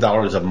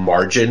 $1,000 of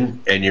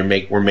margin, and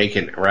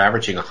we're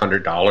averaging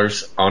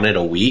 $100 on it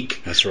a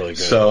week. That's really good.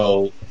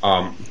 So,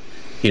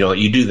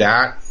 you do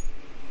that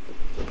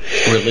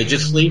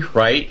religiously,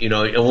 right? If you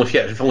only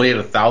have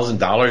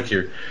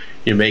 $1,000,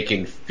 you're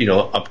making,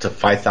 up to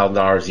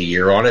 $5,000 a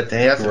year on it.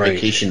 That's a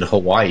vacation to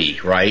Hawaii,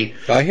 right?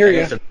 I hear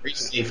you.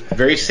 It's a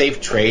very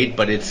safe trade,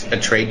 but it's a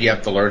trade you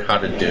have to learn how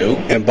to do.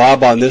 And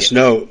Bob, on this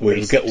note,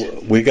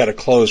 we got to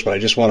close, but I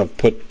just want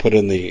to put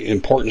in the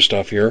important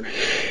stuff here.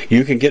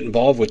 You can get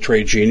involved with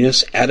Trade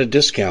Genius at a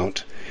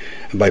discount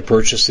by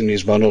purchasing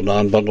these bundled,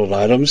 non-bundled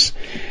items.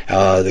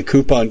 The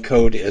coupon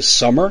code is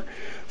SUMMER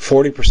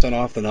 40%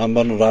 off the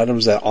non-bundled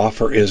items. That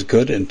offer is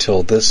good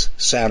until this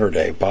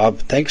Saturday. Bob,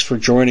 thanks for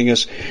joining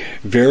us.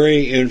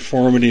 Very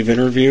informative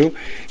interview,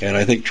 and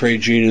I think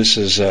Trade Genius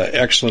is an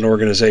excellent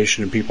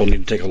organization, and people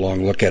need to take a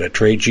long look at it.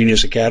 Trade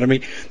Genius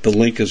Academy, the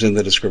link is in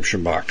the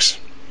description box.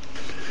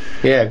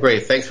 Yeah,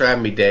 great. Thanks for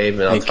having me, Dave,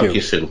 and I'll talk to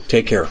you soon.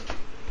 Take care.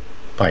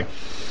 Bye.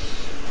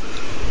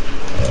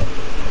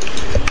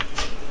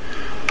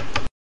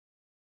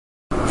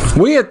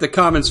 We at the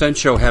Common Sense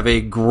Show have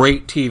a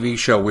great TV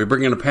show. We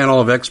bring in a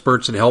panel of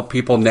experts and help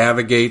people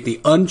navigate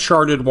the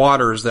uncharted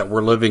waters that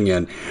we're living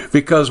in.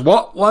 Because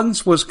what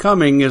once was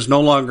coming is no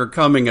longer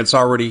coming. It's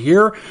already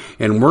here,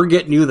 and we're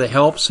getting you the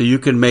help so you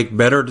can make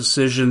better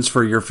decisions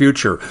for your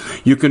future.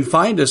 You can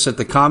find us at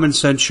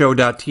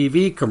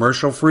thecommonsenseshow.tv,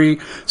 commercial-free,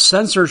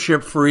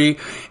 censorship-free,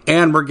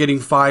 and we're getting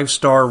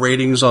 5-star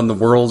ratings on the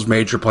world's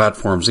major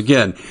platforms.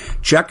 Again,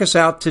 check us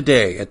out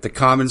today at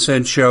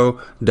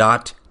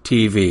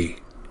thecommonsenseshow.tv.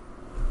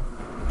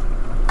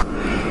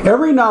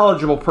 Every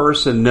knowledgeable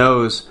person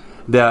knows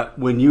that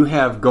when you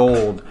have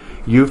gold,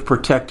 you've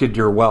protected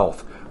your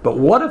wealth. But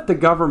what if the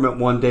government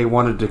one day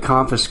wanted to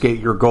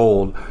confiscate your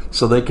gold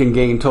so they can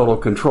gain total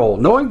control,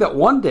 knowing that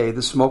one day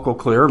the smoke will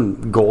clear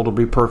and gold will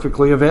be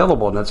perfectly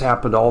available, and that's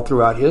happened all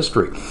throughout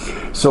history.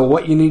 So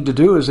what you need to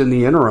do is, in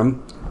the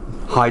interim,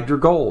 hide your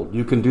gold.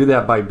 You can do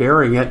that by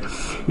burying it.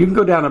 You can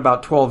go down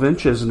about 12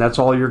 inches, and that's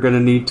all you're going to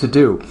need to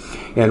do.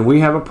 And we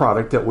have a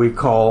product that we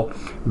call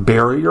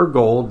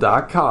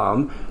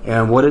buryyourgold.com,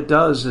 and what it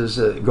does is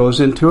it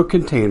goes into a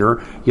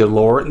container. You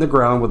lower it in the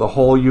ground with a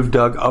hole you've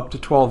dug up to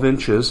 12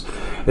 inches.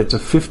 It's a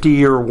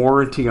 50-year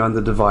warranty on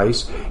the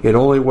device. It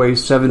only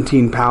weighs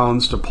 17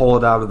 pounds to pull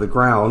it out of the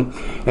ground,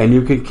 and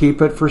you can keep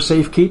it for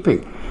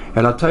safekeeping.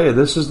 And I'll tell you,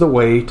 this is the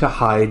way to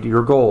hide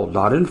your gold,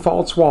 not in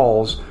false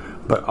walls,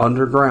 but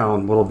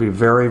underground. Will be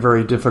very,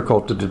 very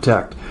difficult to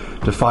detect.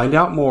 To find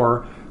out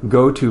more,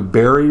 go to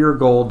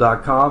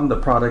buryyourgold.com. The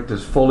product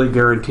is fully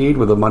guaranteed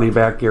with a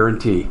money-back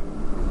guarantee.